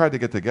was, they tried to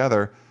get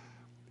together.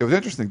 It was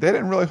interesting. They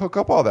didn't really hook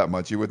up all that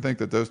much. You would think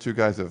that those two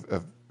guys have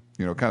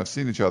kind of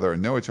seen each other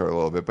and know each other a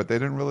little bit, but they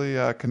didn't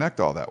really connect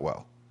all that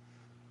well.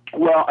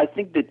 Well, I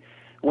think that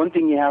one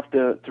thing you have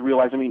to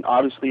realize, I mean,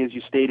 obviously, as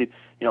you stated,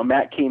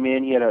 Matt came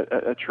in, he had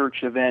a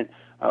church event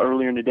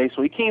earlier in the day,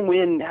 so he came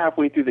in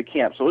halfway through the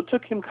camp. So it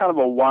took him kind of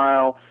a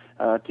while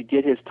to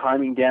get his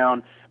timing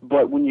down.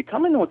 But when you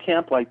come into a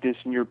camp like this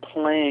and you're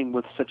playing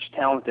with such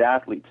talented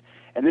athletes,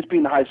 and this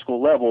being the high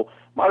school level,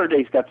 Mater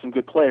Dei's got some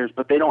good players,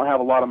 but they don't have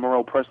a lot of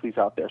Morrell Presleys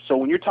out there. So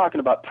when you're talking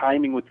about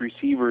timing with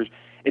receivers,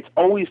 it's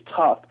always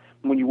tough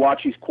when you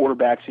watch these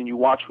quarterbacks and you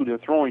watch who they're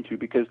throwing to,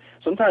 because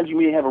sometimes you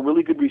may have a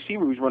really good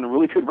receiver who's running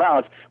really good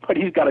routes, but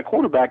he's got a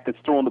quarterback that's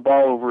throwing the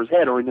ball over his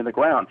head or into the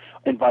ground,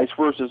 and vice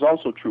versa is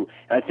also true.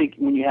 And I think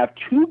when you have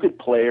two good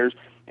players,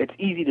 it's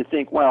easy to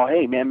think, well,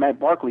 hey, man, Matt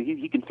Barkley,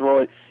 he can throw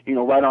it,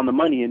 right on the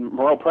money. And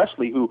Morrell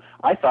Presley, who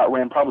I thought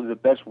ran probably the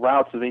best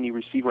routes of any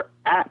receiver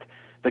at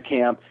the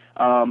camp,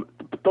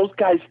 but those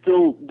guys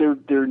still,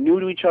 they're new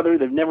to each other.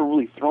 They've never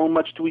really thrown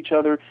much to each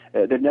other.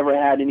 They've never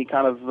had any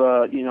kind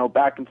of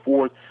back and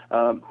forth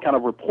kind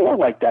of rapport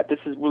like that. This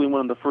is really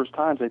one of the first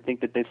times I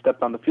think that they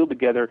stepped on the field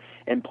together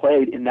and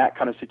played in that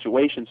kind of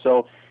situation.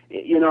 So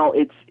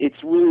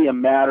it's really a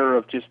matter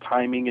of just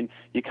timing, and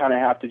you kind of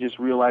have to just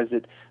realize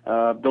that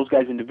those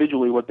guys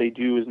individually, what they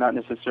do is not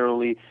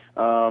necessarily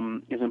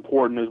as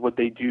important as what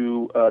they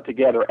do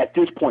together at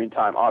this point in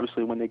time.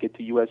 Obviously, when they get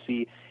to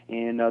USC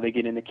and they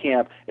get into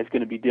camp, it's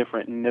going to be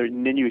different, and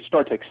then you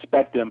start to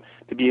expect them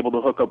to be able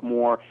to hook up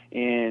more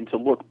and to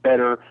look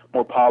better,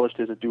 more polished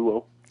as a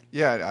duo.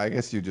 Yeah, I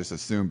guess you just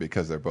assume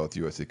because they're both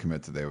USC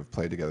commits that they would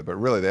play together, but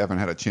really they haven't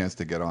had a chance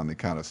to get on the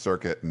kind of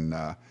circuit and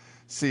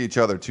see each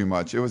other too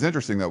much. It was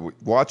interesting, though,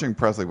 watching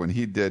Presley when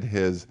he did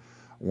his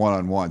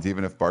one-on-ones,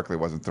 even if Barkley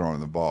wasn't throwing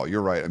the ball.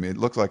 You're right. I mean, it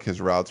looked like his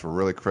routes were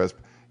really crisp.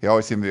 He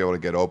always seemed to be able to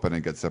get open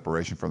and get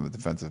separation from the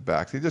defensive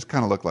backs. He just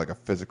kind of looked like a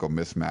physical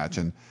mismatch.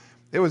 And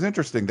it was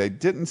interesting. They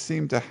didn't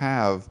seem to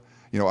have,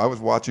 I was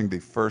watching the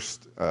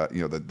first,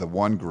 the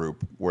one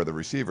group where the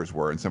receivers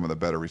were and some of the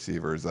better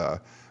receivers.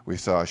 We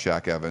saw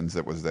Shaq Evans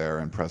that was there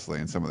and Presley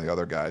and some of the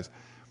other guys.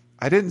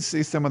 I didn't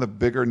see some of the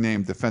bigger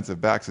name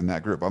defensive backs in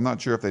that group. I'm not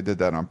sure if they did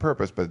that on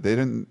purpose, but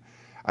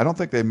I don't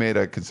think they made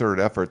a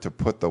concerted effort to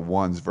put the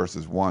ones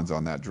versus ones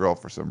on that drill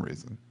for some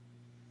reason.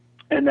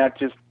 And that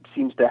just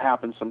seems to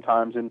happen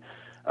sometimes. And,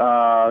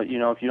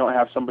 if you don't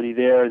have somebody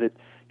there that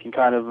can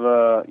kind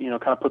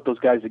of put those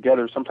guys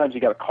together, sometimes you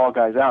got to call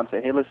guys out and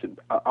say, hey, listen,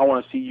 I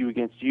want to see you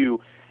against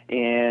you.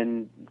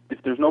 And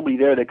if there's nobody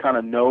there that kind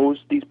of knows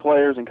these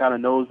players and kind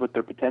of knows what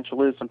their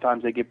potential is,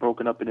 sometimes they get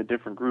broken up into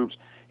different groups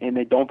and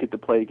they don't get to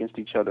play against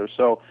each other.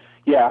 So,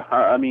 yeah,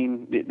 I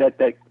mean, that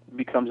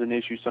becomes an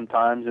issue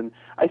sometimes. And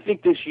I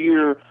think this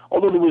year,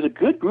 although there was a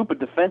good group of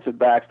defensive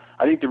backs,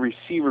 I think the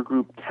receiver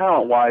group,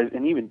 talent-wise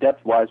and even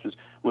depth-wise,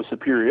 was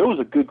superior. It was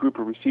a good group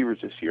of receivers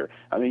this year.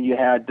 I mean, you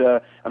had,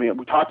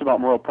 we talked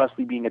about Merle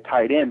Presley being a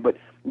tight end, but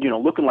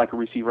looking like a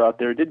receiver out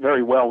there, did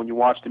very well when you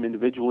watched him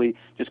individually,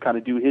 just kind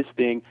of do his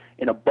thing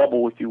in a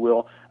bubble, if you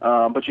will.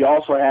 But you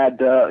also had,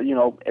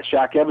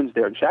 Shaq Evans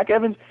there. And Shaq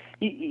Evans,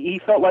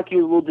 he felt like he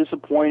was a little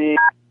disappointed,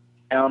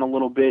 down a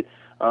little bit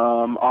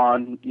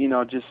on,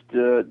 just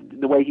the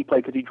way he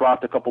played because he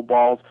dropped a couple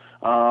balls.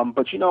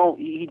 But,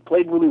 he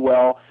played really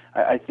well.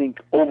 I think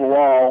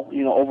overall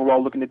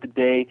looking at the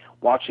day,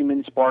 watching him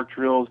in spark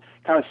drills,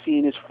 kind of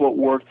seeing his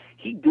footwork,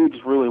 he digs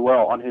really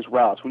well on his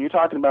routes. When you're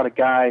talking about a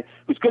guy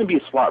who's going to be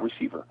a slot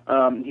receiver,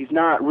 he's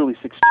not really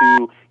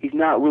 6'2", he's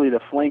not really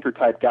the flanker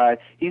type guy.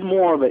 He's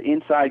more of an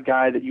inside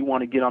guy that you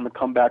want to get on the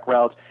comeback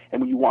routes.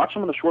 And when you watch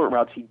him on the short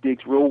routes, he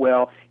digs real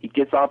well. He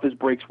gets off his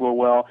breaks real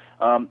well.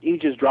 He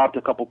just dropped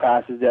a couple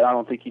passes that I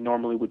don't think he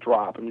normally would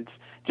drop. I mean, it's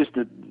just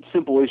a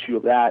simple issue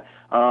of that.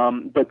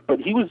 But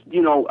he was,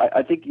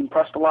 I think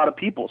impressed a lot of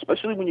people,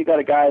 especially when you got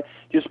a guy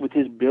just with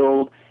his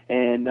build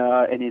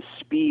and his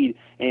speed,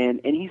 and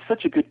he's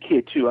such a good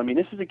kid too. I mean,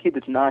 this is a kid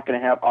that's not going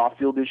to have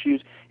off-field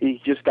issues. He's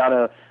just got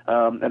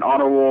an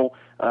honor roll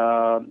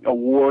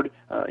award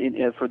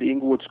for the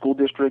Inglewood School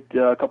District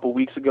a couple of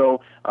weeks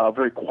ago.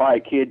 Very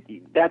quiet kid.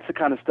 That's the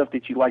kind of stuff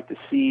that you like to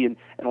see, and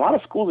a lot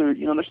of schools are,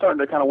 they're starting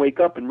to kind of wake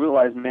up and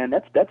realize, man,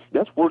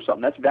 that's worth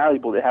something. That's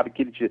valuable to have a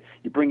kid that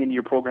you bring into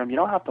your program. You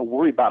don't have to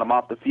worry about him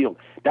off the field.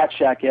 That's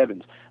Shaq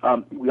Evans.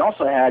 We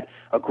also had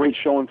a great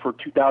showing for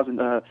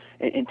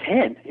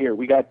 2010 here.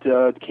 We got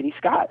Kenny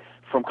Scott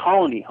from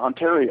Colony,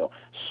 Ontario.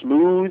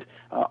 Smooth,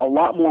 a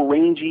lot more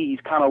rangy.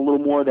 He's kind of a little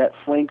more of that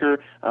flanker,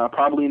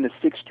 probably in the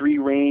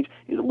 6'3" range.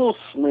 He's a little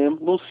slim, a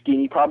little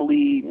skinny,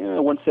 probably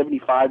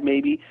 175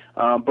 maybe,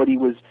 but he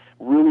was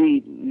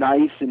really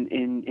nice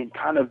and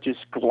kind of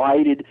just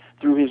glided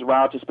through his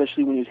routes,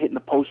 especially when he was hitting the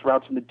post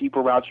routes and the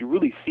deeper routes. You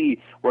really see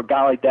where a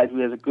guy like that who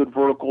has a good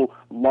vertical,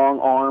 long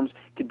arms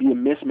could be a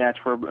mismatch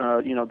for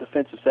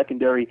defensive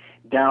secondary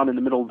down in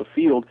the middle of the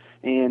field.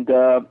 And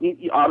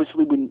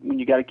obviously when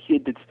you got a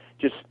kid that's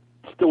just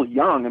still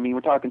young, I mean,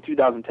 we're talking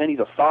 2010, he's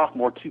a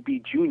sophomore to be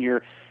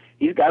junior,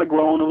 he's got to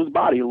grow into his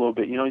body a little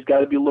bit. He's got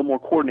to be a little more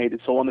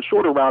coordinated. So on the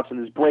shorter routes and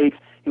his breaks,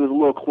 he was a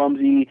little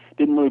clumsy,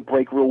 didn't really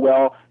break real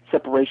well.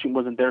 Separation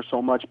wasn't there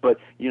so much, but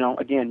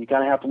again, you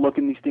kind of have to look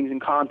at these things in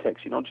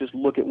context. You don't just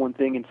look at one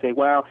thing and say,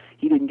 "Well,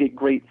 he didn't get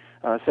great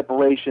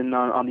separation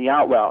on the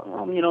out route."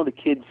 Well, the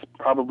kid's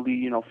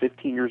probably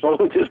 15 years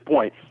old at this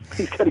point.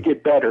 He's got to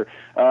get better.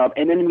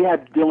 And then we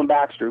had Dylan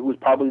Baxter, who was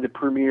probably the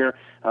premier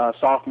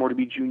sophomore to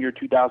be junior,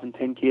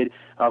 2010 kid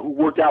who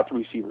worked out the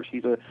receivers.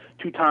 He's a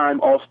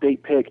two-time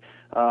All-State pick.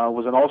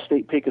 Was an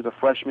All-State pick as a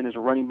freshman, as a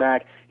running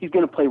back. He's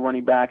going to play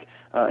running back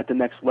at the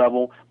next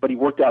level, but he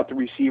worked out the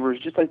receivers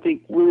just, I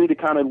think, really to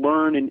kind of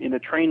learn and to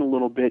train a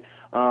little bit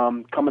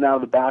coming out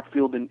of the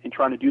backfield and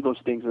trying to do those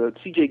things.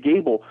 C.J.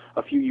 Gable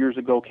a few years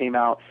ago came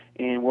out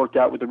and worked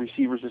out with the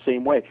receivers the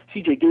same way.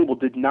 C.J. Gable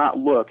did not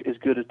look as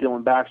good as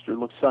Dylan Baxter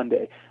looked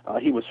Sunday.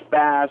 He was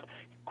fast,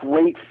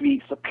 great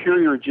feet,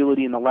 superior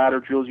agility in the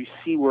ladder drills. You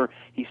see where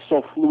he's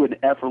so fluid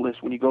and effortless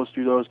when he goes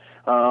through those.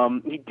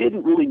 He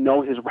didn't really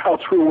know his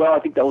routes real well. I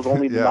think that was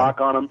only the knock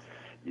on him.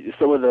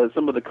 Some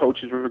of the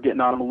coaches were getting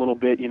on him a little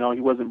bit. He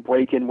wasn't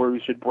breaking where he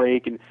should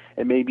break and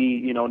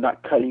maybe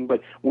not cutting.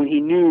 But when he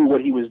knew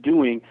what he was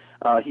doing,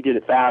 he did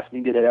it fast and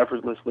he did it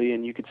effortlessly,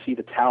 and you could see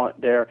the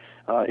talent there.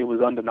 It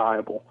was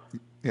undeniable.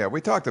 Yeah,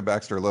 we talked to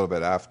Baxter a little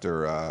bit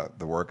after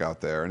the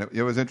workout there, and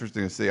it was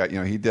interesting to see.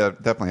 He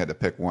definitely had to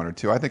pick one or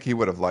two. I think he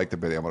would have liked to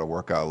be able to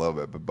work out a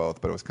little bit, but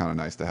it was kind of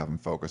nice to have him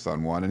focus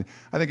on one. And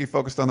I think he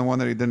focused on the one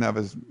that he didn't have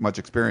as much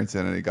experience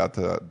in, and he got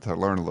to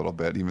learn a little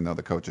bit, even though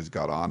the coaches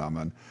got on him.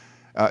 And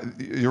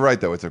you're right,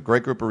 though. It's a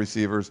great group of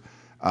receivers.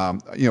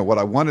 What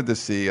I wanted to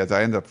see, as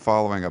I ended up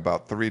following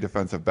about 3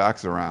 defensive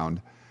backs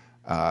around,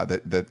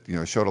 that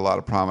showed a lot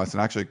of promise.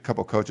 And actually, a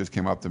couple coaches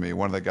came up to me.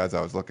 One of the guys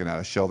I was looking at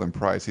is Sheldon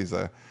Price. He's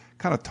a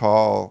kind of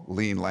tall,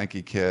 lean,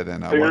 lanky kid,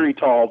 and very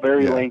tall,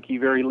 very lanky,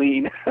 very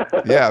lean.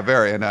 Yeah,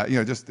 very, and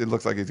just it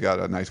looks like he's got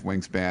a nice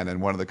wingspan.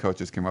 And one of the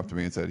coaches came up to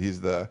me and said he's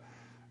the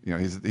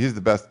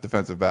best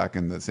defensive back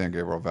in the San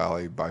Gabriel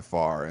Valley by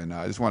far. And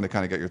I just wanted to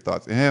kind of get your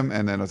thoughts on him.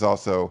 And then there's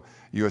also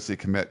USC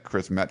commit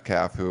Chris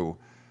Metcalf, who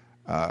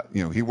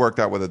he worked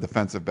out with the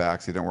defensive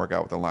backs. He didn't work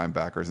out with the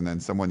linebackers. And then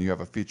someone you have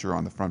a feature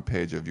on the front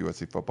page of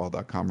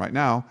USCFootball.com right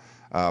now,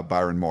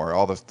 Byron Moore.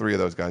 All those 3 of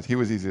those guys, he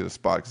was easy to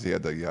spot because he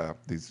had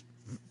these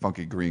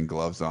funky green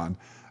gloves on.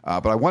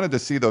 But I wanted to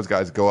see those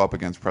guys go up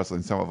against Presley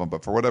and some of them,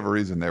 but for whatever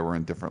reason, they were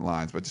in different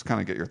lines. But just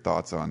kind of get your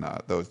thoughts on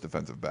those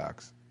defensive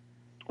backs.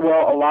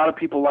 Well, a lot of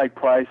people like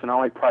Price, and I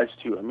like Price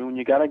too. I mean, when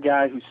you got a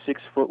guy who's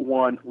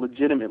 6'1",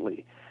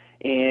 legitimately,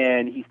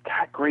 and he's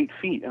got great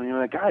feet. I mean,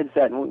 the guy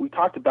that we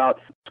talked about,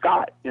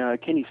 Scott,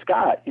 Kenny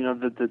Scott,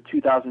 the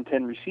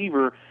 2010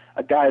 receiver,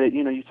 a guy that,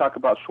 you talk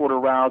about shorter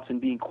routes and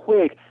being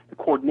quick, the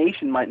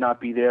coordination might not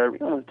be there.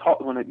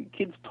 When a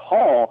kid's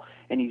tall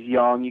and he's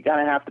young, you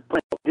gotta have to play.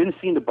 Didn't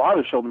seem to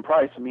bother Sheldon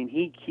Price. I mean,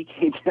 he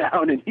came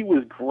down and he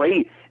was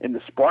great in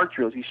the spark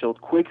drills. He showed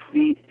quick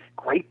feet,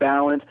 great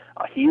balance.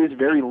 He is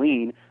very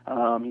lean.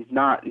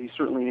 He's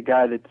certainly a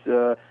guy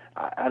that's,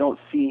 I don't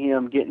see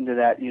him getting to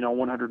that,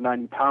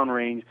 190-pound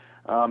range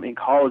in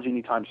college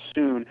anytime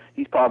soon.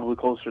 He's probably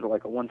closer to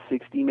like a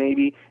 160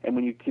 maybe. And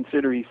when you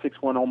consider he's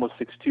 6'1", almost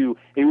 6'2",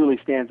 it really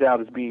stands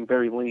out as being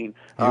very lean.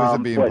 He was a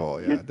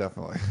beanpole, yeah,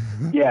 definitely.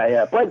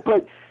 yeah.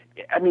 But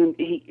I mean,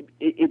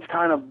 it's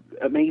kind of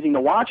amazing to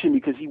watch him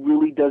because he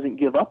really doesn't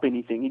give up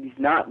anything. He's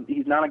not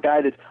a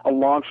guy that's a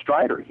long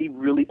strider. He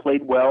really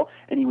played well,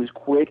 and he was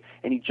quick,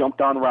 and he jumped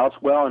on routes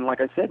well. And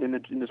like I said, in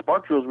the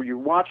spark drills where you're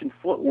watching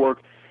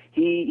footwork,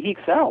 he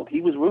excelled.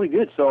 He was really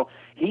good. So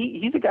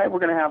he's a guy we're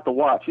going to have to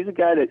watch. He's a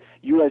guy that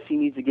USC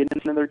needs to get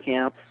into their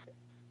camp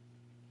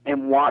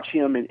and watch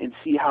him and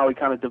see how he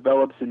kind of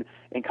develops and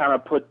kind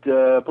of put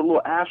a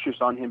little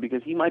asterisk on him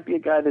because he might be a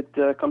guy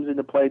that comes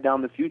into play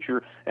down the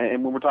future.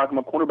 And when we're talking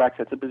about cornerbacks,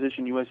 that's a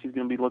position USC is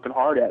going to be looking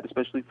hard at,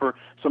 especially for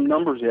some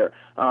numbers there.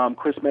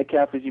 Chris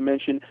Metcalf, as you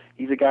mentioned,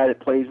 he's a guy that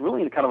plays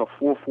really in kind of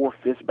a 4-4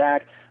 fist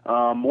back,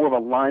 more of a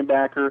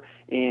linebacker,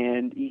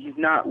 and he's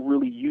not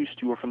really used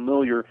to or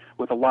familiar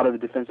with a lot of the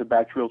defensive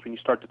back drills when you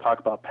start to talk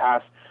about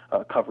pass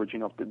coverage,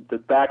 the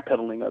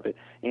backpedaling of it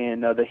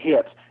and the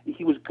hips.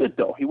 He was good,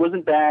 though. He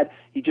wasn't bad.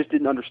 He just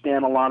didn't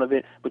understand a lot of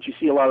it, but you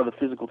see a lot of the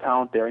physical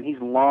talent there, and he's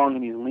long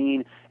and he's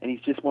lean, and he's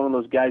just one of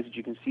those guys that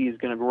you can see is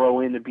going to grow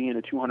into being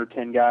a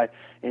 210 guy,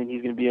 and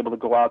he's going to be able to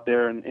go out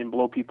there and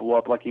blow people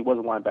up like he was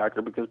a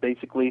linebacker because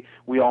basically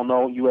we all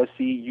know USC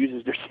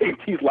uses their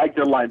safeties like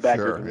their linebackers.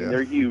 Sure, I mean, yeah.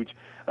 They're huge.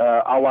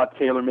 A la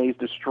Taylor Mays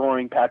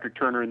destroying Patrick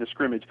Turner in the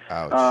scrimmage.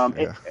 Ouch,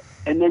 yeah.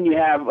 And then you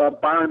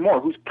have Byron Moore,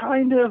 who's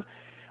kind of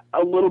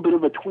a little bit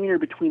of a tweener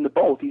between the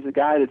both. He's a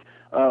guy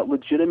that's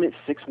legitimate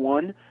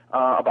 6'1",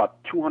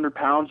 about 200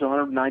 pounds,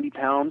 190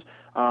 pounds,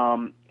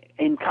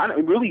 and kind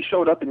of really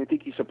showed up, and I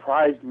think he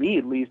surprised me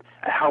at least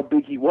at how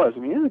big he was. I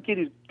mean, he's a kid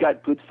who's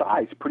got good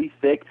size, pretty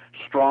thick,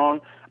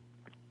 strong.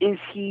 Is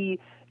he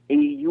a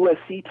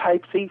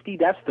USC-type safety?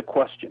 That's the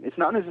question. It's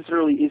not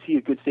necessarily is he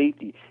a good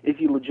safety. Is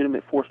he a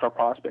legitimate four-star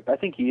prospect? I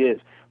think he is.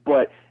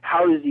 But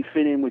how does he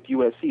fit in with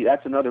USC?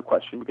 That's another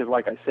question because,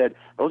 like I said,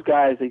 those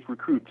guys they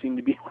recruit seem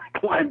to be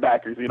like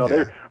linebackers.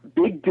 They're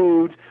big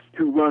dudes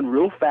who run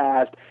real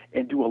fast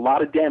and do a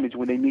lot of damage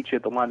when they meet you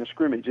at the line of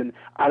scrimmage. And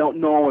I don't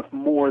know if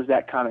Moore is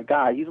that kind of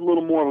guy. He's a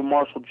little more of a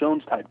Marshall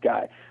Jones type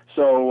guy.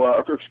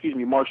 So,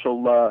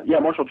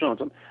 Marshall Jones.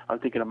 I'm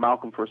thinking of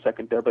Malcolm for a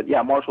second there, but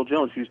yeah, Marshall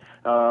Jones, who's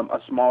a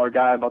smaller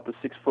guy, about the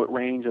 6 foot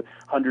range,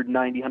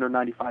 190,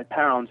 195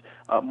 pounds,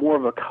 more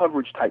of a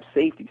coverage type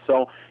safety.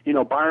 So,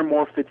 Byron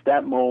Moore fits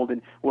that mold,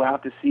 and we'll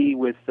have to see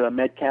with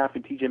Metcalf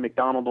and T.J.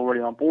 McDonald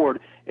already on board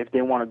if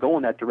they want to go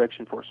in that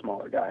direction for a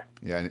smaller guy.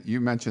 Yeah, and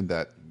you mentioned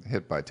that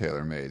hit by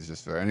Taylor Mays.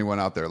 Just for anyone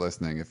out there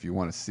listening, if you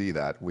want to see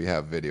that, we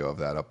have video of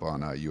that up on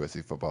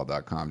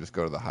USCFootball.com. Just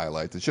go to the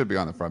highlights. It should be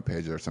on the front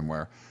page there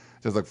somewhere.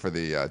 Just look for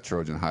the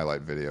Trojan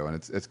highlight video, and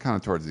it's kind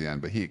of towards the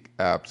end. But he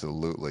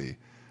absolutely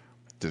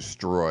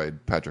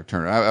destroyed Patrick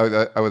Turner.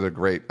 I had a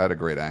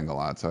great angle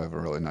on it, so I have a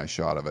really nice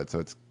shot of it.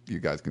 So you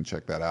guys can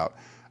check that out.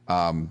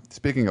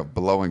 Speaking of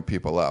blowing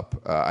people up,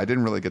 I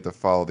didn't really get to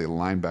follow the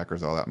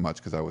linebackers all that much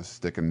because I was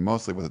sticking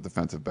mostly with the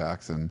defensive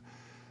backs and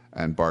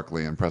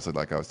Barkley and Presley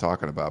like I was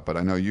talking about. But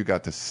I know you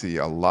got to see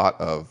a lot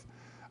of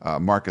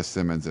Marcus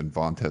Simmons and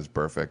Vontaze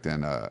Burfict,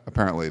 and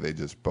apparently they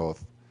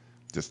both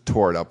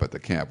tore it up at the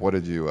camp. What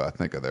did you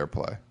think of their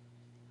play?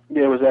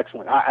 Yeah, it was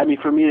excellent. I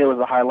mean, for me, it was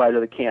the highlight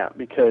of the camp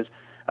because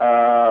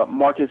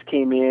Marcus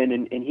came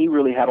in and he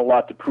really had a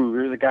lot to prove.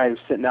 He was a guy who's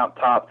sitting out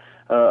top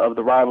of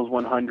the Rivals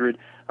 100.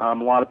 A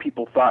lot of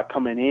people thought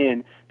coming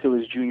in to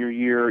his junior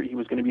year he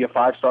was going to be a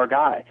 5-star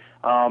guy.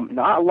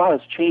 Not a lot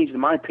has changed in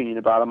my opinion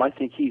about him. I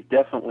think he's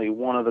definitely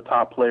one of the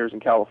top players in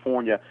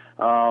California.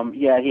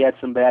 He had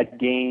some bad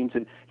games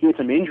and he had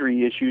some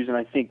injury issues, and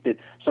I think that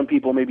some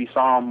people maybe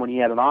saw him when he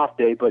had an off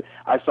day, but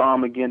I saw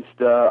him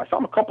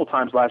a couple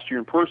times last year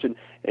in person,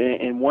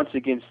 and once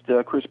against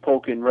Chris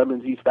Polk and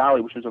Redlands East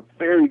Valley, which was a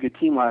very good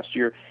team last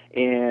year,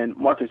 and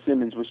Marcus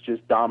Simmons was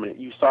just dominant.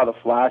 You saw the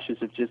flashes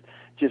of just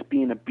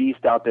being a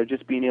beast out there,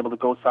 just being able to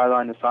go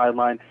sideline to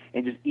sideline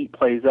and just eat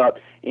plays up.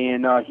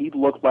 And he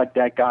looked like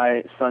that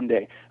guy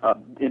Sunday.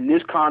 In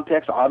this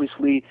context,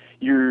 obviously,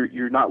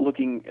 you're not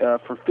looking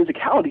for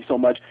physicality so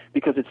much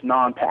because it's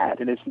non-pad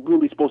and it's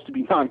really supposed to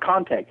be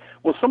non-contact.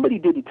 Well, somebody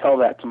didn't tell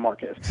that to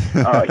Marcus.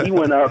 He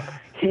went up.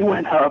 he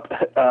went up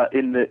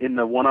in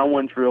the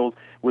one-on-one drills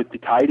with the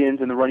tight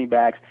ends and the running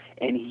backs,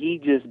 and he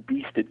just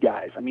beasted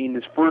guys. I mean,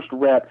 his first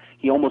rep,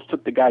 he almost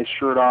took the guy's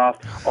shirt off,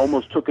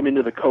 almost took him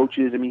into the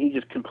coaches. I mean, he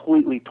just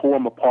completely tore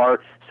him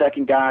apart.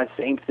 Second guy,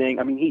 same thing.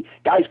 I mean,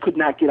 guys could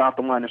not get off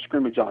the line of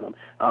scrimmage on him.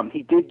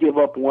 He did give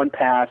up one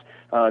pass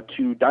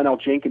to Daniel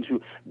Jenkins,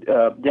 who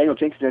Daniel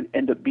Jenkins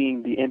ended up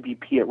being the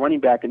MVP at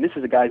running back, and this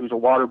is a guy who's a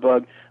water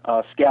bug,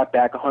 scat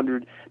back,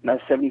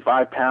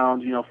 175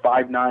 pounds,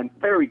 5'9",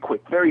 very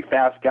quick, very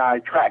fast guy,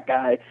 track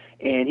guy,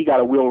 and he got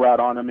a wheel route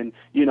on him, and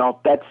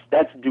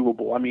that's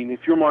doable. I mean,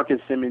 if you're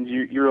Marcus Simmons,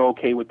 you're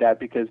okay with that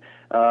because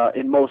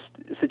in most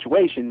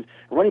situations,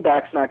 a running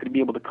back's not going to be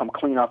able to come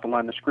clean off the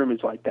line of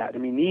scrimmage like that. I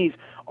mean, these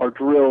are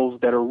drills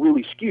that are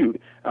really skewed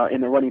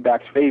in the running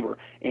back's favor,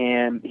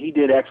 and he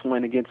did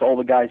excellent against all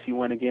the guys he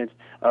went against,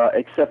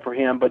 except for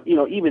him. But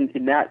even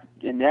in that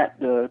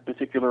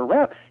particular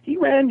rep, he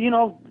ran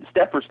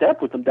step for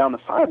step with them down the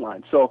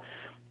sideline. So.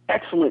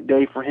 Excellent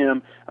day for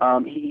him.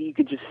 You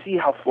could just see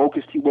how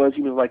focused he was.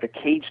 He was like a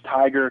caged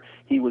tiger.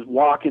 He was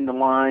walking the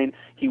line.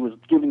 He was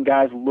giving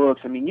guys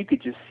looks. I mean, you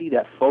could just see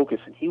that focus,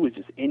 and he was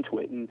just into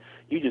it. And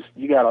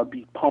you got to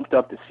be pumped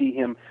up to see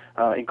him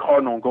in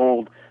Cardinal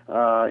Gold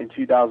in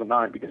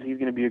 2009 because he's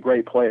going to be a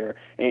great player.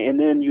 And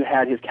then you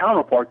had his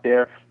counterpart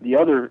there, the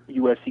other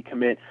USC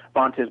commit,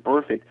 Vontaze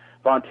Burfict.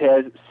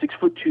 Vontaze,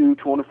 6'2",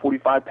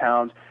 245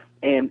 pounds,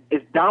 and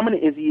as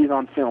dominant as he is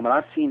on film, and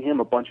I've seen him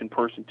a bunch in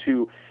person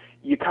too,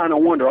 you kind of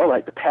wonder, all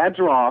right, the pads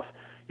are off,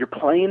 you're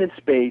playing in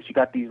space, you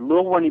got these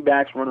little running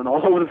backs running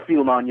all over the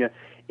field on you.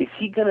 Is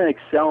he going to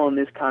excel in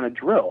this kind of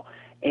drill?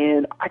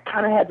 And I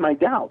kind of had my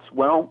doubts.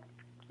 Well,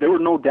 there were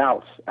no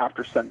doubts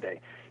after Sunday.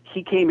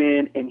 He came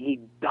in and he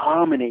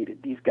dominated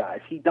these guys.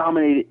 He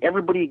dominated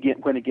everybody he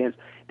went against.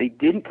 They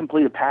didn't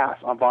complete a pass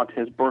on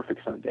Vontaze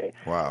Burfict Sunday.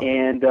 Wow.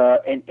 And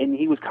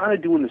he was kind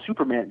of doing the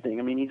Superman thing.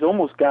 I mean, he's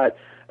got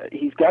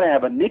to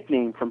have a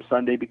nickname from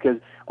Sunday because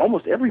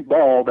almost every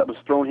ball that was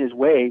thrown his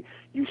way,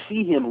 you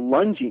see him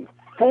lunging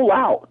full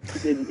out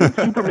in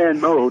Superman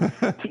mode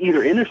to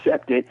either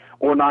intercept it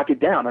or knock it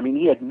down. I mean,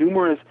 he had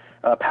numerous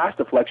pass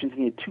deflections, and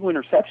he had 2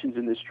 interceptions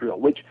in this drill,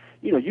 which,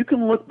 you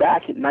can look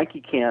back at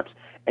Nike camps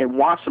and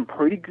watch some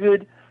pretty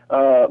good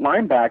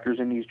linebackers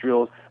in these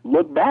drills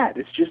look bad.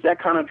 It's just that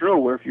kind of drill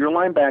where if you're a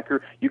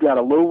linebacker, you got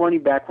a low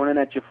running back running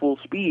at you full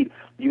speed,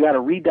 you got to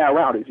read that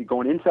route. Is he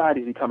going inside?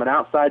 Is he coming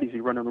outside? Is he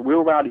running the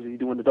wheel route? Is he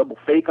doing the double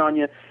fake on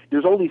you?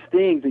 There's all these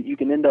things that you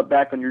can end up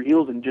back on your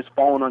heels and just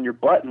falling on your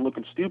butt and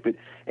looking stupid.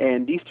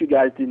 And these two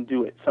guys didn't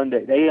do it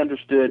Sunday. They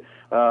understood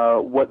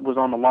what was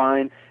on the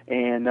line,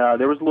 and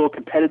there was a little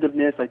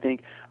competitiveness, I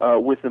think,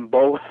 with them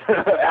both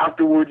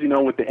afterwards,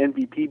 with the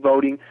MVP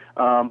voting.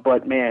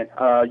 But, man,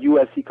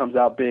 USC comes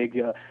out big.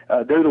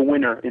 They're the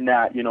winner in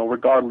that,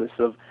 regardless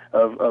of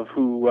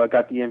who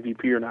got the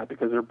MVP or not,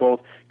 because they're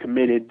both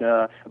committed.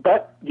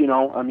 But,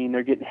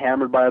 they're getting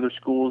hammered by other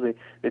schools.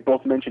 They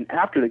both mentioned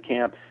after the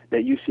camp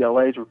that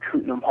UCLA is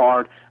recruiting them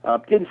hard.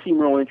 Didn't seem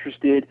real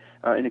interested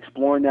in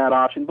exploring that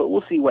option, but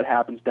we'll see what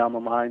happens down the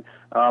line.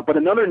 But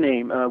another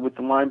name with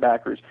the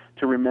linebackers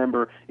to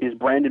remember is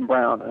Brandon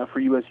Brown, for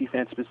USC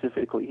fans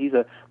specifically. He's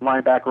a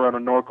linebacker out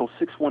of Norco,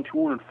 6'1",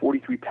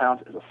 243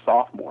 pounds as a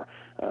sophomore,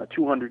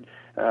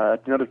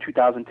 another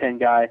 2010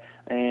 guy,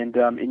 and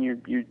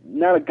you're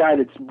not a guy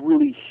that's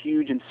really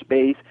huge in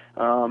space,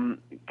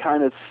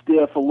 kind of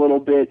stiff a little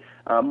bit,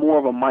 more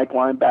of a Mike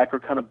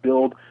linebacker kind of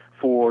build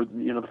for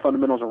the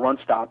fundamentals of run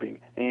stopping,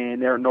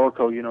 and there at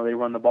Norco, they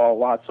run the ball a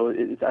lot, so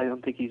I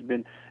don't think he's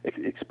been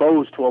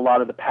exposed to a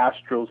lot of the pass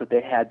drills that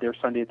they had there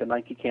Sunday at the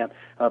Nike camp.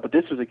 But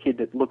this was a kid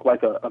that looked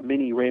like a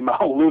mini Ray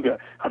Maluga.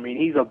 I mean,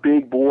 he's a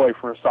big boy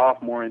for a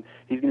sophomore, and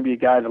he's going to be a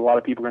guy that a lot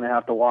of people are going to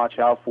have to watch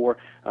out for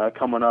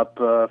coming up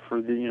for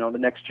the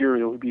next year.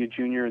 He'll be a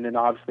junior, and then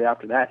obviously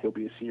after that he'll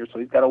be a senior. So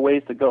he's got a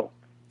ways to go.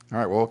 All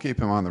right, well, we'll keep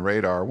him on the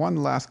radar. One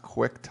last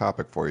quick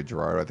topic for you,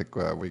 Gerard. I think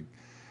we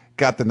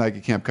got the Nike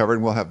camp covered,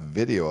 and we'll have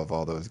video of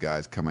all those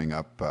guys coming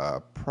up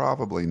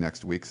probably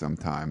next week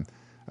sometime.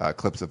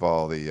 Clips of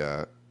all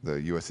the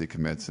USC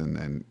commits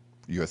and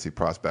USC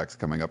prospects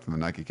coming up from the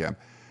Nike camp.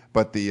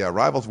 But the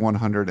Rivals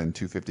 100 and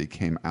 250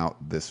 came out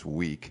this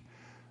week.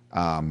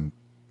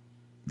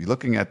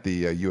 Looking at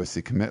the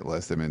USC commit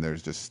list, I mean,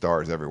 there's just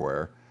stars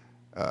everywhere.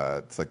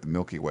 It's like the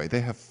Milky Way.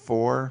 They have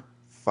 4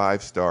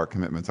 5-star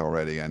commitments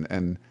already,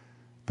 and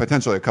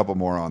potentially a couple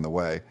more on the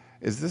way.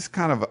 Is this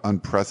kind of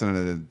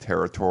unprecedented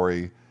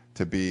territory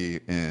to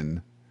be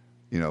in,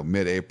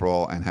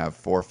 mid-April and have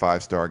 4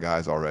 5-star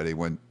guys already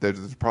when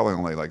there's probably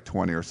only like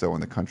 20 or so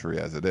in the country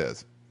as it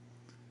is?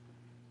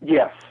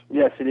 Yes,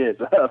 it is.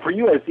 For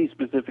USC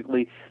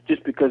specifically,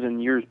 just because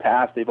in years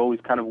past they've always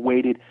kind of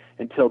waited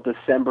until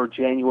December,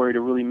 January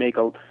to really make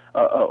a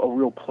a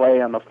real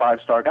play on the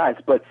 5-star guys.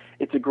 But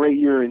it's a great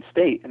year in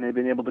state, and they've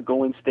been able to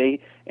go in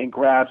state and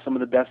grab some of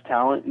the best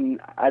talent. And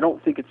I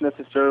don't think it's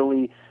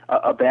necessarily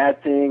a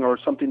bad thing or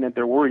something that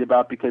they're worried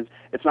about, because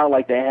it's not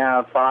like they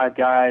have 5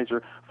 guys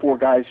or 4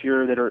 guys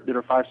here that are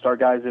 5-star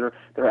guys that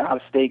are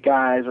out-of-state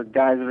guys or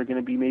guys that are going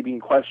to be maybe in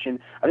question.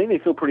 I think they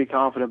feel pretty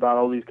confident about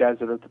all these guys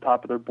that are at the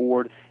top of their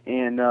board,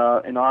 and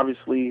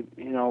obviously,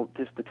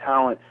 just the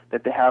talent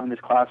that they have in this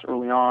class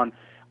early on.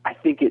 I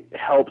think it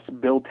helps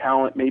build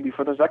talent maybe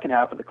for the second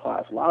half of the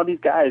class. A lot of these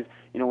guys,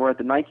 we're at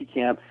the NIKE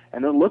Camp,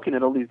 and they're looking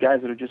at all these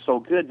guys that are just so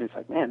good, and it's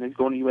like, man, he's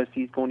going to USC,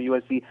 he's going to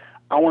USC.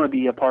 I want to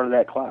be a part of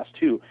that class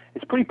too.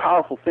 It's a pretty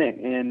powerful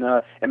thing, and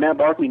Matt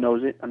Barkley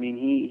knows it. I mean,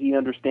 he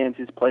understands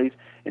his place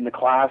in the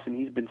class, and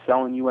he's been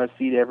selling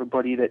USC to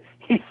everybody that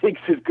he thinks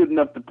is good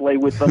enough to play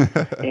with them.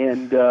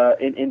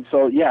 and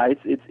so yeah,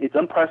 it's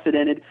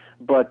unprecedented,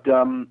 but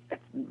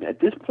at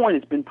this point,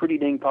 it's been pretty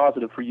dang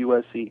positive for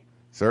USC.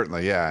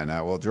 Certainly, yeah. And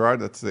well, Gerard,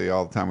 that's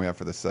all the time we have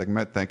for this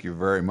segment. Thank you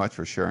very much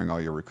for sharing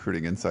all your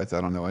recruiting insights.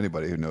 I don't know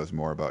anybody who knows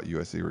more about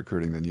USC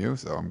recruiting than you,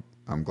 so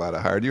I'm glad I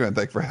hired you, and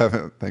thanks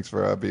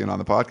for being on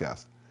the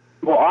podcast.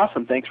 Well,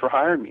 awesome. Thanks for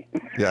hiring me.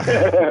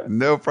 Yeah,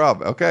 no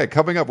problem. Okay,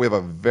 coming up, we have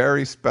a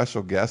very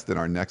special guest in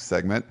our next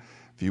segment.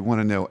 If you want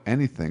to know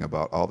anything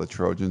about all the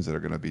Trojans that are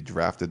going to be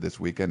drafted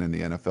this weekend in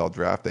the NFL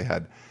draft, they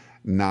had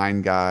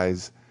 9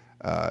 guys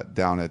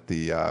down at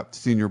the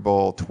Senior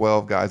Bowl,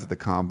 12 guys at the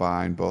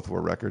Combine. Both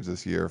were records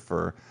this year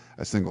for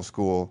a single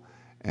school.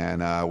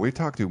 And we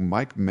talked to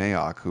Mike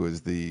Mayock, who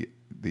is the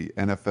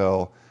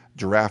NFL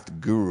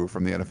draft guru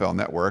from the NFL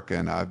Network.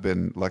 And I've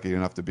been lucky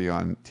enough to be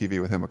on TV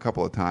with him a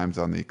couple of times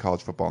on the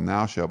College Football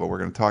Now show. But we're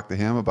going to talk to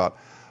him about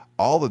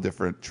all the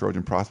different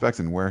Trojan prospects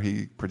and where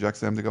he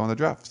projects them to go in the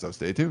draft. So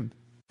stay tuned.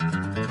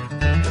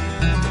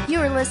 You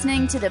are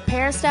listening to the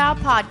Peristyle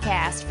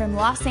Podcast from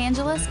Los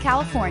Angeles,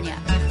 California.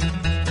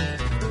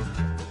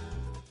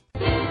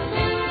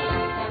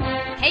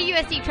 Hey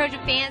USC Trojan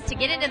fans, to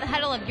get into the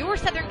huddle of your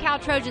Southern Cal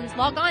Trojans,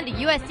 log on to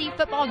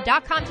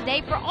uscfootball.com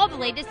today for all the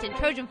latest in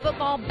Trojan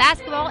football,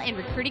 basketball, and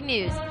recruiting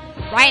news.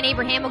 Ryan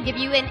Abraham will give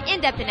you an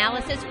in-depth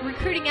analysis,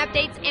 recruiting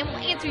updates, and will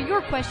answer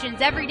your questions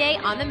every day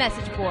on the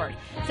message board.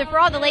 So for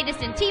all the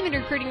latest in team and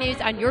recruiting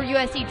news on your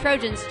USC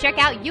Trojans, check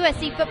out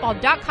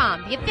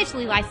uscfootball.com, the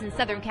officially licensed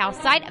Southern Cal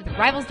site of the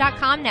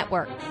Rivals.com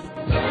network.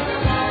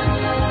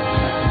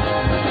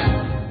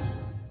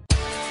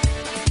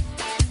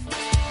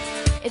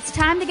 It's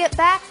time to get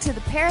back to the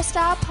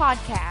Peristyle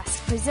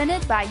Podcast,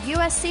 presented by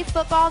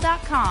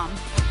USCFootball.com.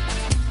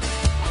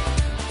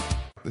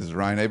 This is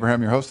Ryan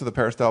Abraham, your host of the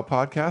Peristyle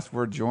Podcast.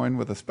 We're joined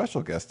with a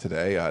special guest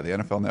today, the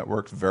NFL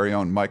Network's very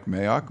own Mike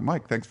Mayock.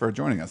 Mike, thanks for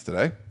joining us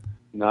today.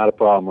 Not a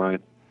problem,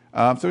 Ryan.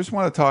 So I just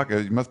want to talk,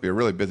 it must be a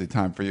really busy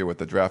time for you with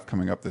the draft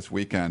coming up this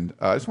weekend.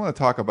 I just want to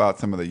talk about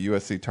some of the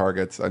USC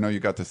targets. I know you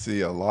got to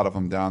see a lot of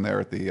them down there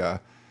at the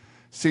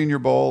Senior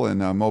Bowl in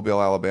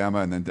Mobile, Alabama,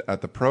 and then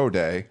at the Pro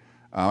Day.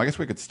 I guess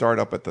we could start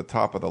up at the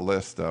top of the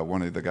list.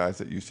 One of the guys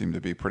that you seem to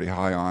be pretty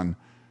high on,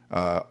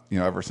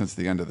 ever since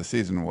the end of the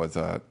season was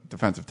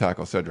defensive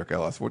tackle Cedric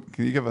Ellis.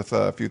 Can you give us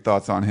a few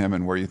thoughts on him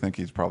and where you think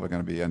he's probably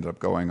going to be ended up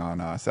going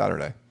on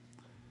Saturday?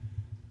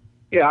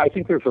 Yeah, I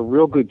think there's a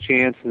real good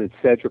chance that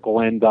Cedric will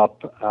end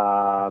up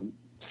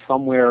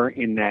somewhere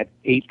in that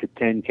 8 to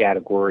 10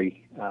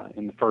 category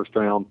in the first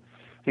round.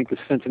 I think the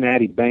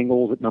Cincinnati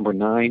Bengals at number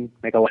 9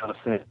 make a lot of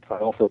sense. I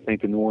also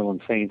think the New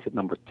Orleans Saints at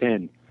number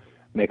 10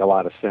 make a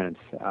lot of sense.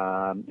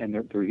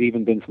 And there's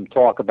even been some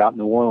talk about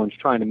New Orleans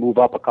trying to move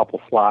up a couple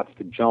slots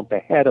to jump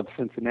ahead of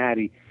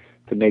Cincinnati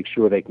to make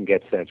sure they can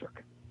get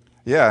Cedric.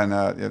 Yeah,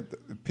 and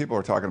people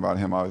are talking about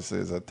him obviously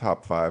as a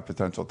top 5,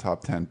 potential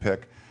top 10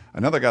 pick.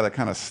 Another guy that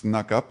kind of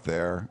snuck up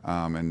there,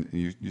 and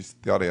you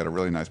thought he had a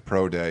really nice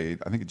pro day.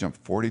 I think he jumped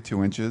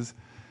 42 inches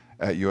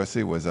at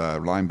USC, was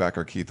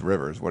linebacker Keith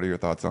Rivers. What are your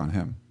thoughts on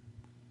him?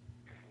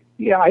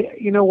 Yeah,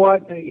 you know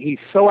what? He's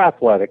so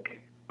athletic.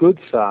 Good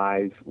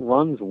size,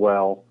 runs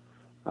well,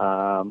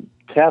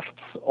 tests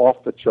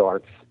off the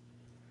charts.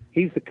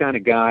 He's the kind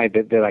of guy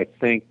that I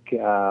think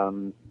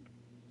in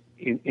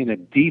a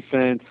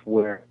defense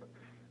where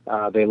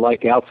they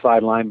like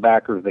outside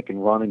linebackers that can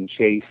run and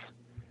chase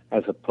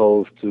as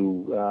opposed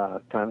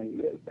to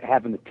kind of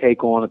having to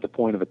take on at the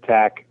point of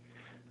attack.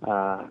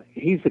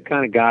 He's the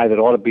kind of guy that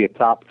ought to be a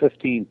top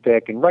 15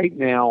 pick. And right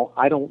now,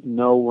 I don't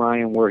know,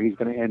 Ryan, where he's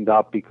going to end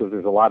up because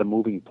there's a lot of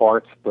moving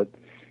parts, but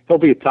he'll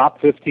be a top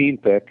 15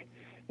 pick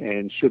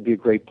and should be a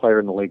great player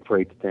in the league for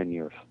 8 to 10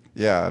 years.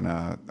 Yeah, and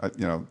I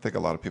think a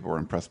lot of people were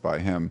impressed by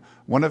him.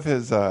 One of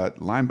his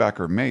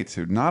linebacker mates,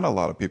 who not a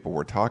lot of people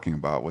were talking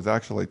about, was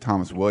actually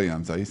Thomas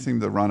Williams. He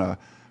seemed to run a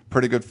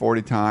pretty good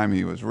 40 time.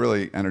 He was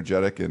really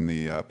energetic in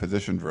the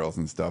position drills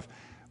and stuff.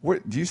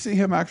 Do you see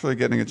him actually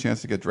getting a chance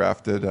to get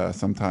drafted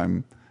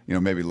sometime,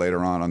 maybe later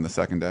on the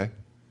second day?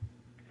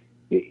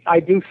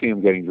 I do see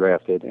him getting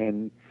drafted,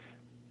 and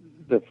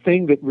the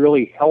thing that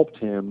really helped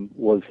him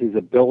was his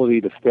ability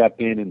to step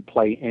in and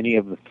play any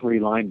of the 3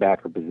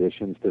 linebacker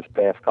positions this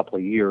past couple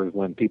of years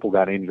when people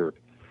got injured.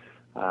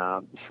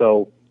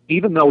 So,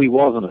 even though he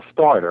wasn't a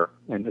starter,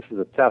 and this is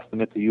a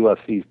testament to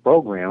USC's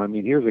program, I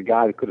mean, here's a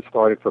guy that could have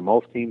started for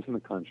most teams in the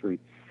country,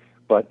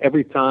 but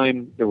every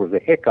time there was a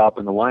hiccup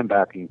in the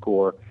linebacking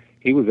core,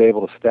 he was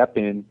able to step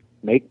in,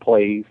 make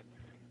plays,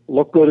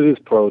 look good at his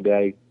pro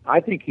day.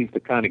 I think he's the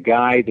kind of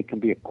guy that can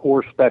be a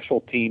core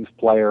special teams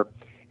player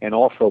and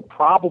also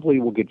probably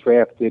will get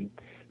drafted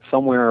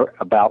somewhere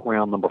about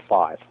round number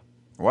 5.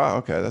 Wow,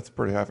 okay, that's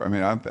pretty high. I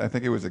mean, I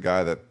think he was a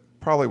guy that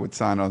probably would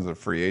sign on as a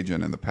free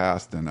agent in the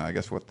past, and I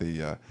guess with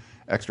the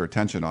extra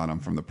attention on him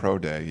from the pro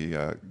day, he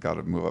got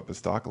to move up his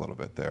stock a little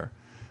bit there.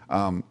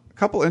 A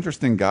couple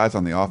interesting guys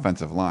on the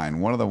offensive line.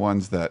 One of the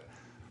ones that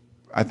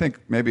I think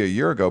maybe a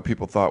year ago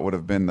people thought would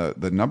have been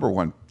the number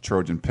one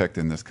Trojan picked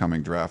in this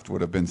coming draft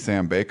would have been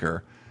Sam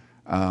Baker.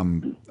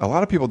 A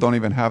lot of people don't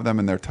even have them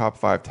in their top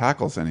 5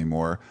 tackles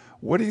anymore.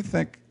 What do you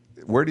think?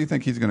 Where do you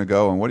think he's going to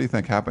go, and what do you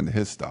think happened to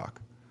his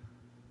stock?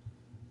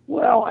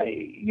 Well,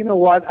 you know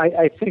what?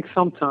 I think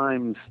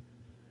sometimes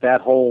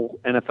that whole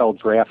NFL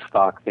draft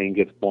stock thing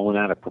gets blown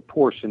out of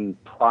proportion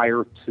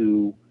prior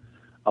to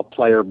a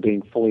player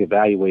being fully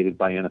evaluated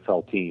by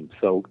NFL teams.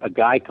 So a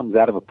guy comes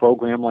out of a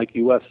program like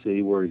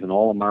USC where he's an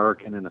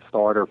All-American and a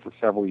starter for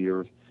several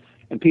years,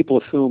 and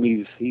people assume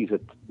he's a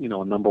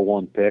number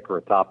 1 pick or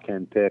a top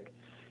 10 pick.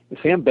 And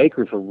Sam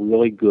Baker's a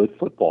really good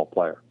football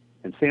player,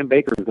 and Sam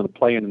Baker is going to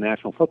play in the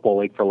National Football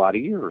League for a lot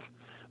of years.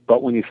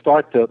 But when you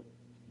start to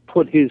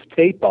put his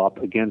tape up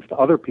against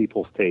other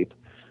people's tape,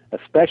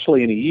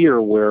 especially in a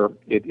year where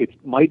it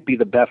might be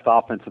the best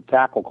offensive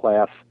tackle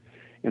class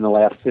in the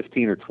last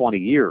 15 or 20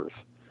 years,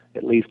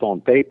 at least on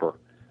paper,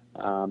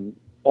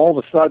 all of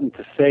a sudden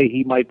to say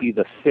he might be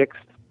the 6th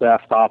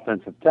best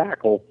offensive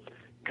tackle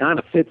kind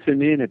of fits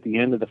him in at the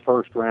end of the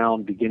first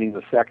round, beginning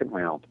of the second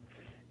round.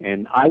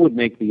 And I would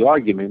make the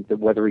argument that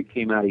whether he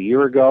came out a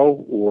year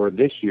ago or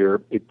this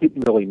year, it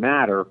didn't really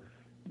matter.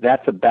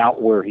 That's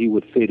about where he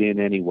would fit in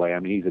anyway. I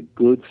mean, he's a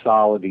good,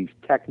 solid, he's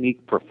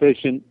technique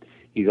proficient,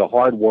 he's a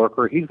hard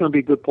worker, he's going to be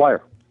a good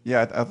player.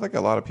 Yeah, I think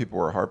a lot of people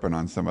were harping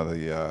on some of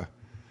the,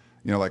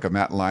 like a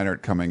Matt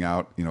Leinart coming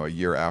out, a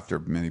year after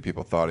many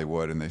people thought he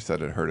would, and they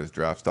said it hurt his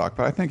draft stock.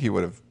 But I think he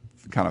would have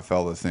kind of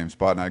fell to the same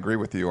spot, and I agree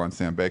with you on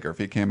Sam Baker. If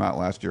he came out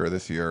last year or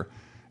this year,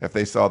 if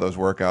they saw those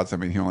workouts, I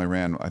mean, he only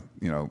ran,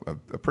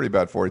 a pretty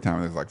bad 40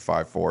 time. It was like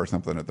 5.4 or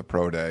something at the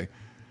pro day.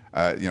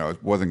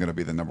 It wasn't going to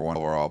be the number 1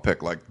 overall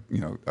pick. Like,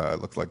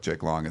 looks like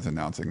Jake Long is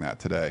announcing that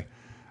today.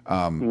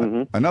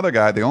 Another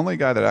guy, the only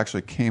guy that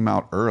actually came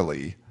out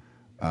early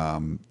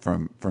from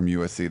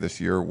USC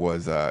this year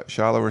was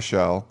Shallow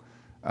Rochelle.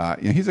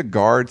 He's a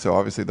guard, so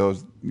obviously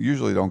those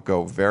usually don't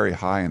go very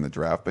high in the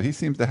draft, but he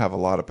seems to have a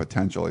lot of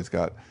potential. He's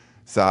got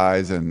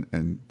size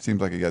and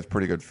seems like he has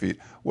pretty good feet.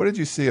 What did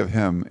you see of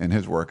him in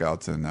his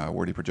workouts, and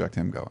where do you project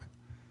him going?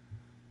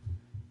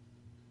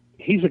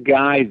 He's a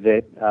guy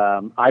that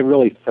I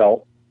really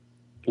felt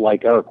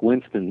like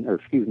Winston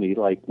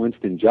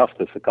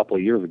Justice a couple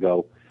of years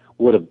ago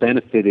would have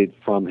benefited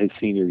from his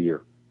senior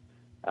year.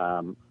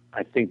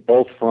 I think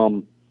both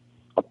from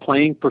a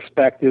playing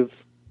perspective,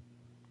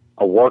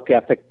 a work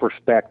ethic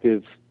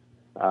perspective,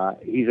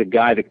 he's a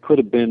guy that could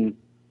have been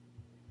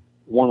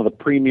one of the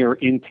premier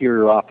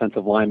interior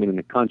offensive linemen in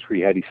the country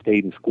had he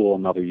stayed in school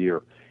another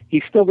year.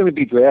 He's still going to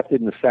be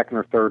drafted in the 2nd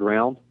or 3rd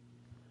round,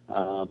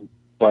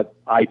 but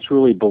I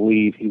truly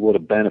believe he would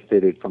have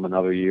benefited from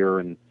another year,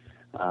 and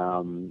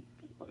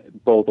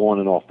both on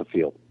and off the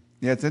field.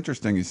 Yeah, it's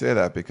interesting you say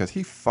that because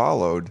he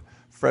followed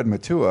Fred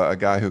Matua, a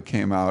guy who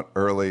came out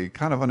early,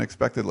 kind of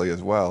unexpectedly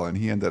as well, and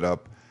he ended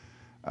up,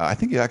 I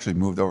think he actually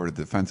moved over to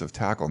defensive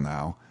tackle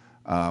now,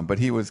 but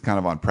he was kind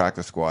of on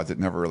practice squads. It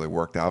never really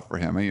worked out for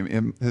him. I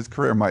mean, his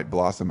career might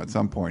blossom at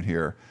some point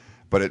here,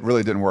 but it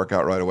really didn't work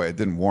out right away. It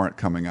didn't warrant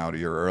coming out a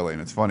year early,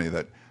 and it's funny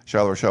that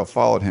Shallow Rochelle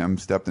followed him,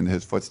 stepped into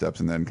his footsteps,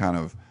 and then kind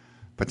of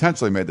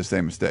potentially made the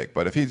same mistake.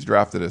 But if he's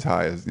drafted as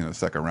high as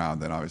 2nd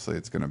round, then obviously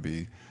it's going to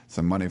be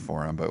some money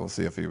for him. But we'll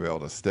see if he'll be able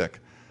to stick.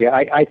 Yeah,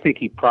 I think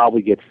he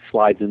probably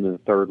slides into the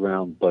 3rd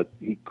round, but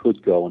he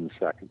could go in the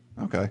 2nd.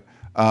 Okay.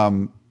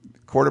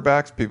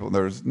 Quarterbacks,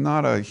 there's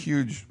not a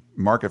huge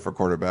market for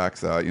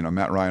quarterbacks.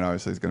 Matt Ryan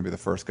obviously is going to be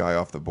the first guy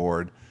off the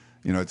board.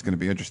 It's going to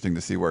be interesting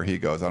to see where he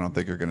goes. I don't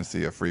think you're going to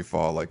see a free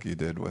fall like you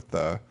did with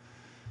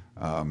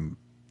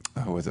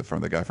who was it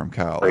from the guy from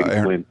Cal?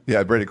 Brady Quinn.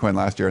 Yeah, Brady Quinn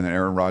last year, and then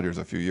Aaron Rodgers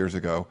a few years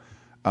ago.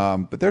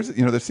 But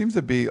there seems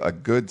to be a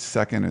good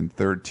 2nd and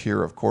 3rd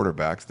tier of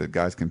quarterbacks that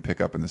guys can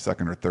pick up in the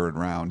 2nd or 3rd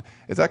round.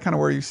 Is that kind of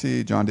where you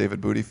see John David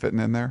Booty fitting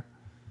in there?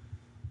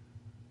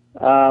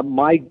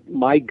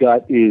 My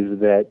gut is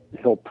that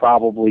he'll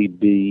probably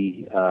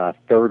be a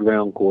 3rd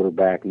round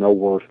quarterback, no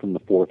worse than the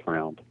 4th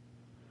round.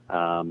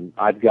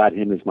 I've got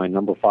him as my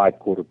number 5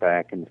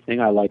 quarterback, and the thing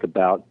I like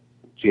about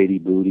J.D.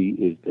 Booty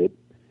is that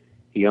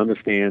he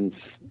understands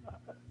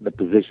the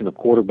position of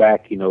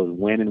quarterback. He knows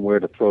when and where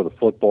to throw the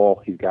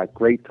football. He's got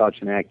great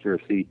touch and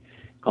accuracy,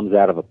 comes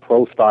out of a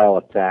pro-style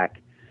attack,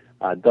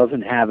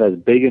 doesn't have as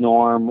big an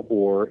arm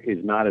or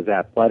is not as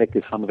athletic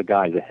as some of the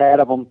guys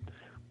ahead of him,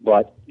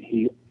 but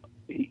he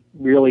he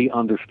really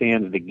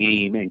understands the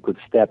game and could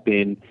step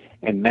in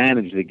and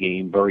manage the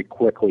game very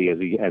quickly as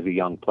a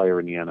young player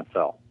in the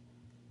NFL.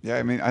 Yeah,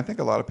 I mean, I think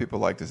a lot of people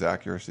liked his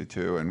accuracy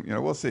too, and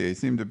we'll see. He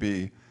seemed to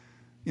be,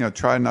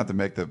 trying not to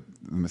make the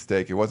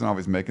mistake. He wasn't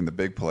always making the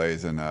big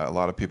plays, and a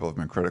lot of people have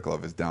been critical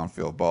of his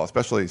downfield ball,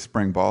 especially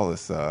spring ball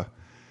this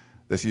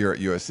year at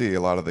USC. A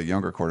lot of the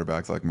younger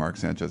quarterbacks like Mark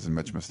Sanchez and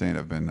Mitch Mustaine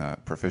have been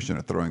proficient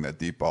at throwing that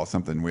deep ball,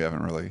 something we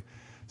haven't really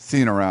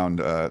seen around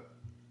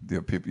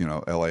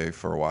LA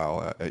for a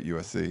while at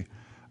USC.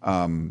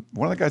 One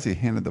of the guys he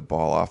handed the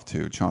ball off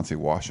to, Chauncey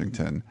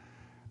Washington,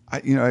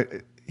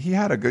 he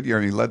had a good year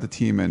and he led the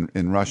team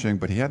in rushing,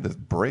 but he had this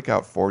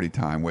breakout 40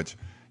 time, which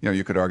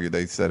you could argue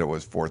they said it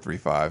was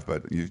 4.35,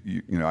 but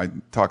I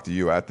talked to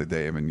you at the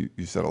game and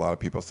you said a lot of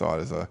people saw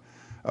it as a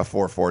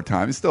 4.4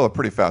 time. It's still a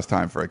pretty fast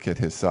time for a kid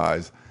his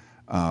size.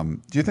 Do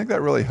you think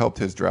that really helped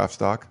his draft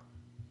stock?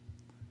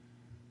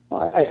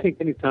 Well, I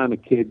think anytime a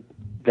kid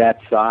that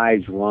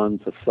size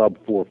runs a sub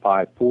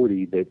 4.5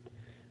 40, that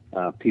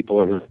people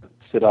are going to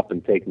sit up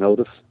and take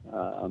notice.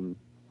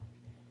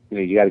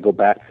 You got to go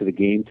back to the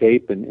game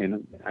tape,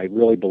 and I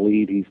really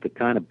believe he's the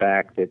kind of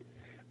back that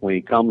when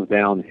he comes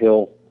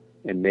downhill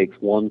and makes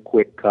one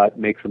quick cut,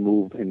 makes a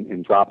move,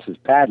 and drops his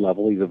pad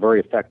level, he's a very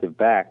effective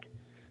back.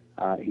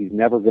 He's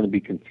never going to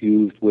be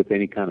confused with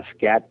any kind of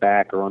scat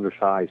back or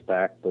undersized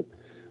back, but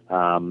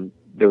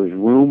there's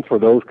room for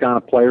those kind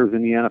of players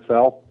in the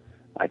NFL.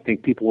 I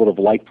think people would have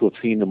liked to have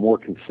seen a more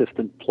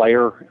consistent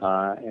player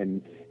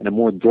and a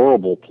more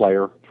durable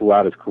player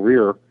throughout his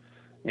career,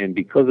 and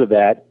because of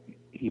that,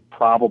 he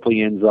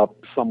probably ends up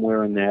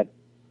somewhere in that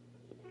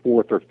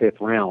 4th or 5th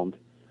round.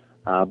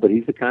 But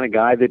he's the kind of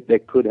guy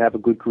that could have a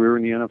good career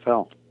in the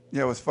NFL.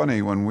 Yeah, it was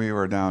funny when we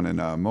were down in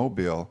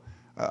Mobile.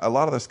 A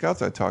lot of the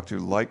scouts I talked to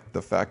liked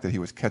the fact that he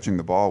was catching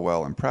the ball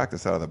well in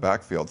practice out of the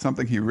backfield,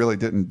 something he really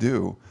didn't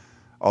do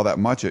all that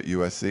much at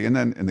USC. And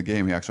then in the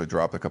game, he actually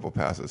dropped a couple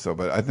passes.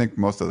 But I think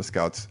most of the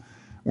scouts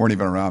weren't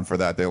even around for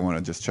that. They want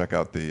to just check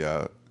out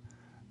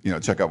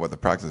check out what the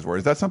practices were.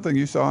 Is that something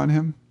you saw in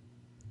him?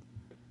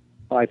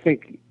 Well, I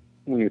think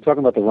when you're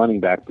talking about the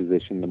running back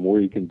position, the more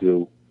you can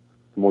do,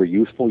 the more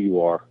useful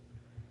you are,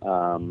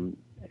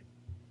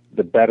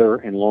 the better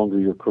and longer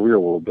your career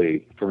will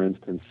be. For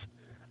instance,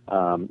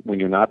 when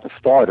you're not the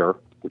starter,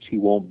 which he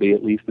won't be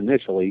at least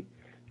initially,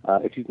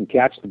 if you can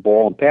catch the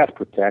ball and pass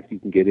protect, you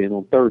can get in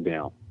on 3rd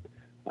down.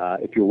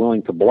 If you're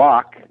willing to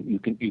block, you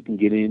can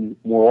get in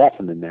more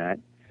often than that.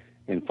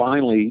 And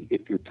finally,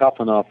 if you're tough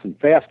enough and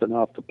fast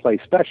enough to play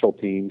special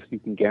teams, you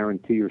can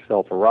guarantee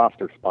yourself a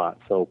roster spot.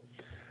 So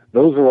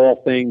those are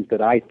all things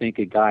that I think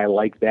a guy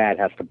like that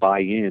has to buy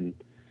in,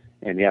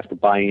 and he has to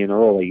buy in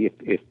early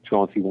if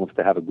Chauncey wants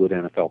to have a good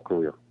NFL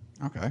career.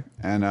 Okay.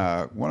 And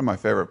one of my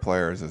favorite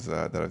players is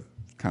that I've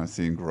kind of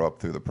seen grow up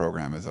through the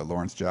program is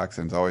Lawrence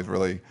Jackson. He's always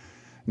really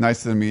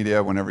nice to the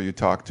media whenever you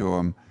talk to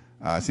him.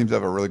 Seems to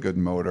have a really good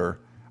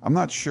motor. I'm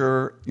not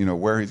sure,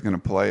 where he's going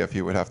to play, if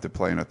he would have to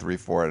play in a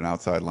 3-4 at an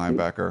outside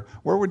linebacker.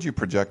 Where would you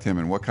project him,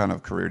 and what kind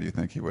of career do you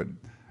think he would,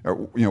 or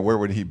where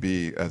would he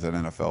be as an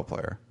NFL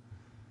player?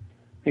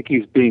 I think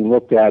he's being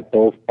looked at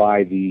both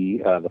by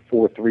the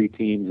 4-3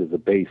 teams as a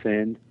base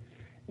end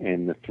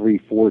and the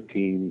 3-4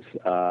 teams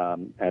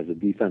as a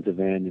defensive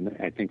end. And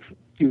I think a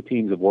few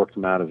teams have worked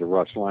him out as a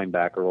rush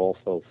linebacker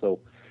also. So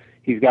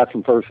he's got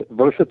some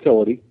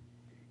versatility.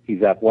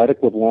 He's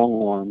athletic with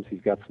long arms. He's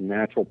got some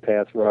natural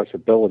pass rush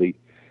ability.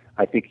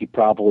 I think he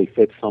probably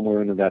fits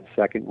somewhere into that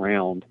 2nd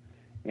round.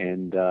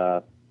 And,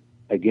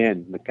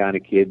 again, the kind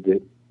of kid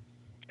that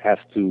has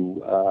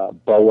to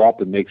bow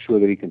up and make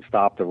sure that he can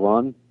stop the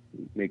run,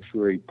 make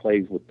sure he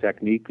plays with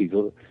technique. He's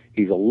a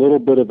little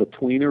bit of a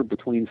tweener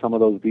between some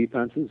of those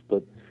defenses,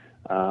 but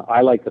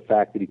I like the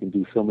fact that he can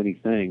do so many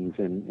things,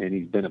 and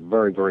he's been a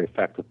very, very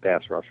effective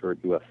pass rusher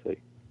at USC.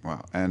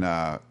 Wow. And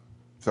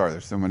sorry,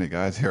 there's so many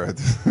guys here. I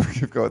just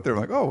keep going through. I'm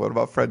like, what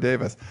about Fred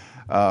Davis?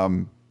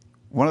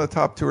 One of the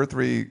top 2 or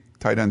 3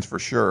 tight ends for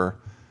sure.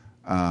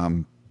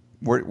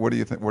 What do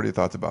you think? What are your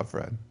thoughts about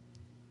Fred?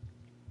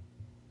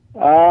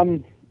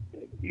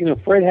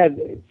 Fred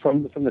had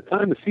from the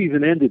time the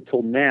season ended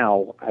till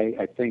now.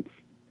 I think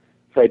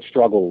Fred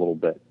struggled a little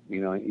bit.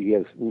 He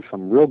has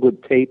some real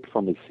good tape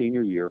from his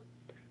senior year,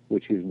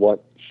 which is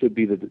what should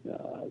be the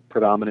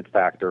predominant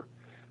factor.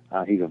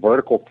 He's a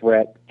vertical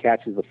threat,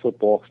 catches the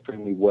football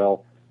extremely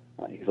well.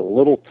 He's a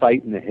little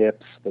tight in the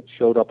hips, that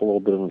showed up a little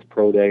bit on his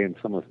pro day and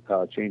some of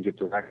change of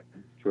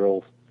direction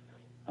drills.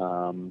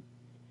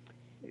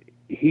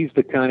 He's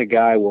the kind of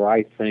guy where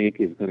I think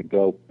is going to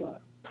go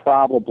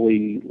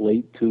probably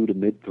late 2 to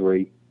mid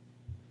 3.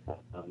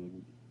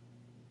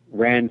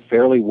 Ran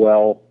fairly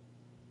well,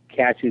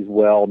 catches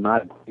well,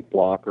 not a great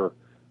blocker,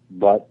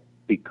 but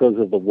because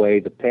of the way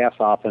the pass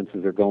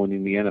offenses are going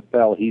in the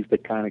NFL, he's the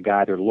kind of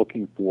guy they're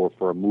looking for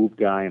a move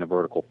guy and a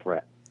vertical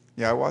threat.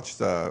 Yeah, I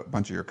watched a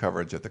bunch of your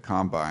coverage at the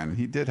Combine.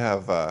 He did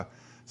have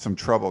some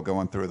trouble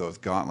going through those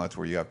gauntlets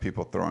where you have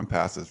people throwing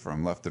passes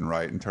from left and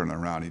right and turning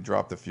around. He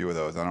dropped a few of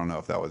those. I don't know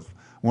if that was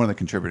one of the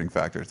contributing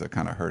factors that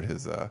kind of hurt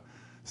his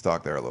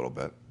stock there a little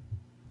bit.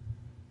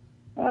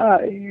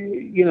 At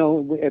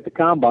the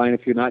combine,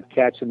 if you're not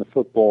catching the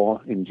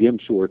football in gym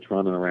shorts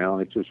running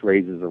around, it just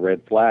raises a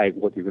red flag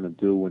what you're going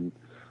to do when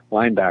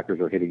linebackers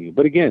are hitting you.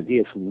 But again, he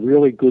has some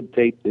really good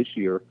tape this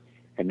year,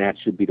 and that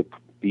should be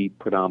the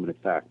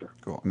predominant factor.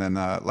 Cool. And then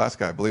last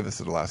guy, I believe this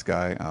is the last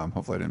guy.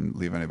 Hopefully I didn't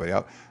leave anybody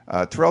out.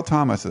 Terrell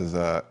Thomas is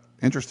an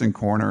interesting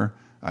corner.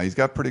 He's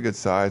got pretty good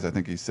size. I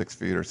think he's 6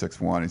 feet or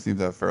 6'1". He seems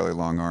to have fairly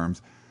long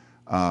arms.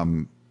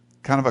 Kind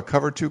of a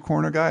cover 2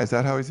 corner guy. Is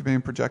that how he's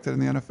being projected in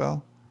the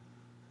NFL?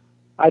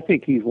 I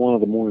think he's one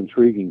of the more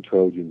intriguing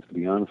Trojans, to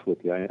be honest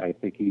with you. I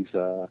think he's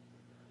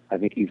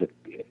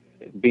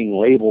being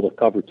labeled a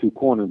cover 2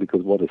 corner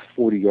because of what his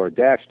 40-yard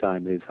dash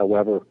time is.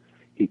 However,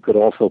 he could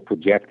also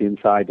project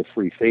inside the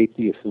free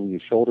safety, assuming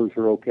his shoulders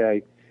are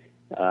okay.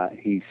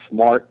 He's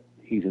smart.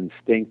 He's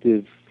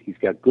instinctive. He's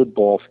got good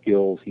ball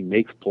skills. He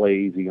makes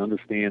plays. He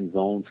understands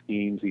zone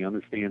schemes. He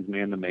understands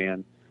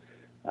man-to-man.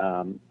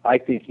 I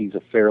think he's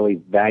a fairly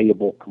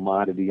valuable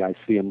commodity. I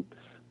see him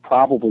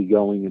probably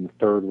going in the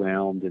 3rd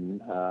round,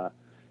 and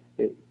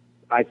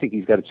I think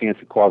he's got a chance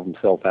to carve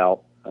himself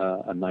out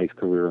a nice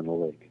career in the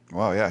league.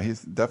 Well, yeah,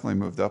 he's definitely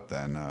moved up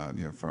then.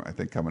 From I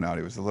think coming out,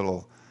 he was a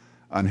little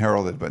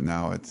unheralded, but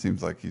now it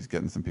seems like he's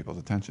getting some people's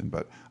attention.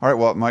 But all right,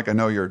 well, Mike, I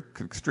know you're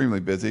extremely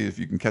busy. If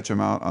you can catch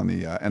him out on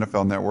the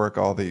NFL Network,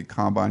 all the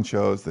combine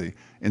shows, the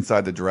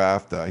Inside the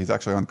Draft. He's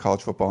actually on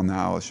College Football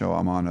Now, a show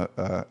I'm on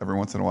every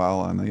once in a while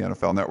on the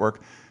NFL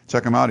Network.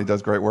 Check him out. He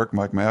does great work.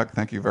 Mike Mayock,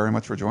 thank you very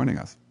much for joining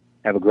us.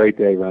 Have a great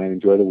day, Ryan.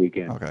 Enjoy the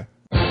weekend. Okay.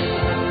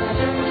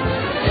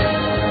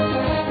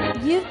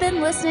 You've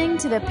been listening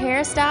to the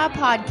Peristyle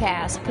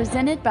Podcast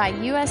presented by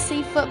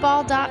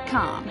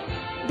USCFootball.com.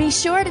 Be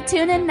sure to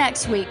tune in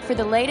next week for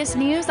the latest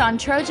news on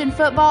Trojan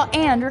football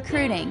and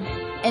recruiting.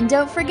 And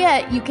don't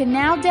forget, you can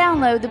now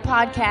download the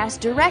podcast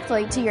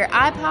directly to your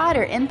iPod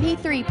or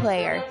MP3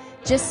 player.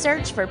 Just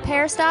search for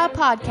Peristyle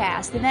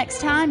Podcast the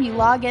next time you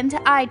log into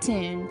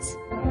iTunes.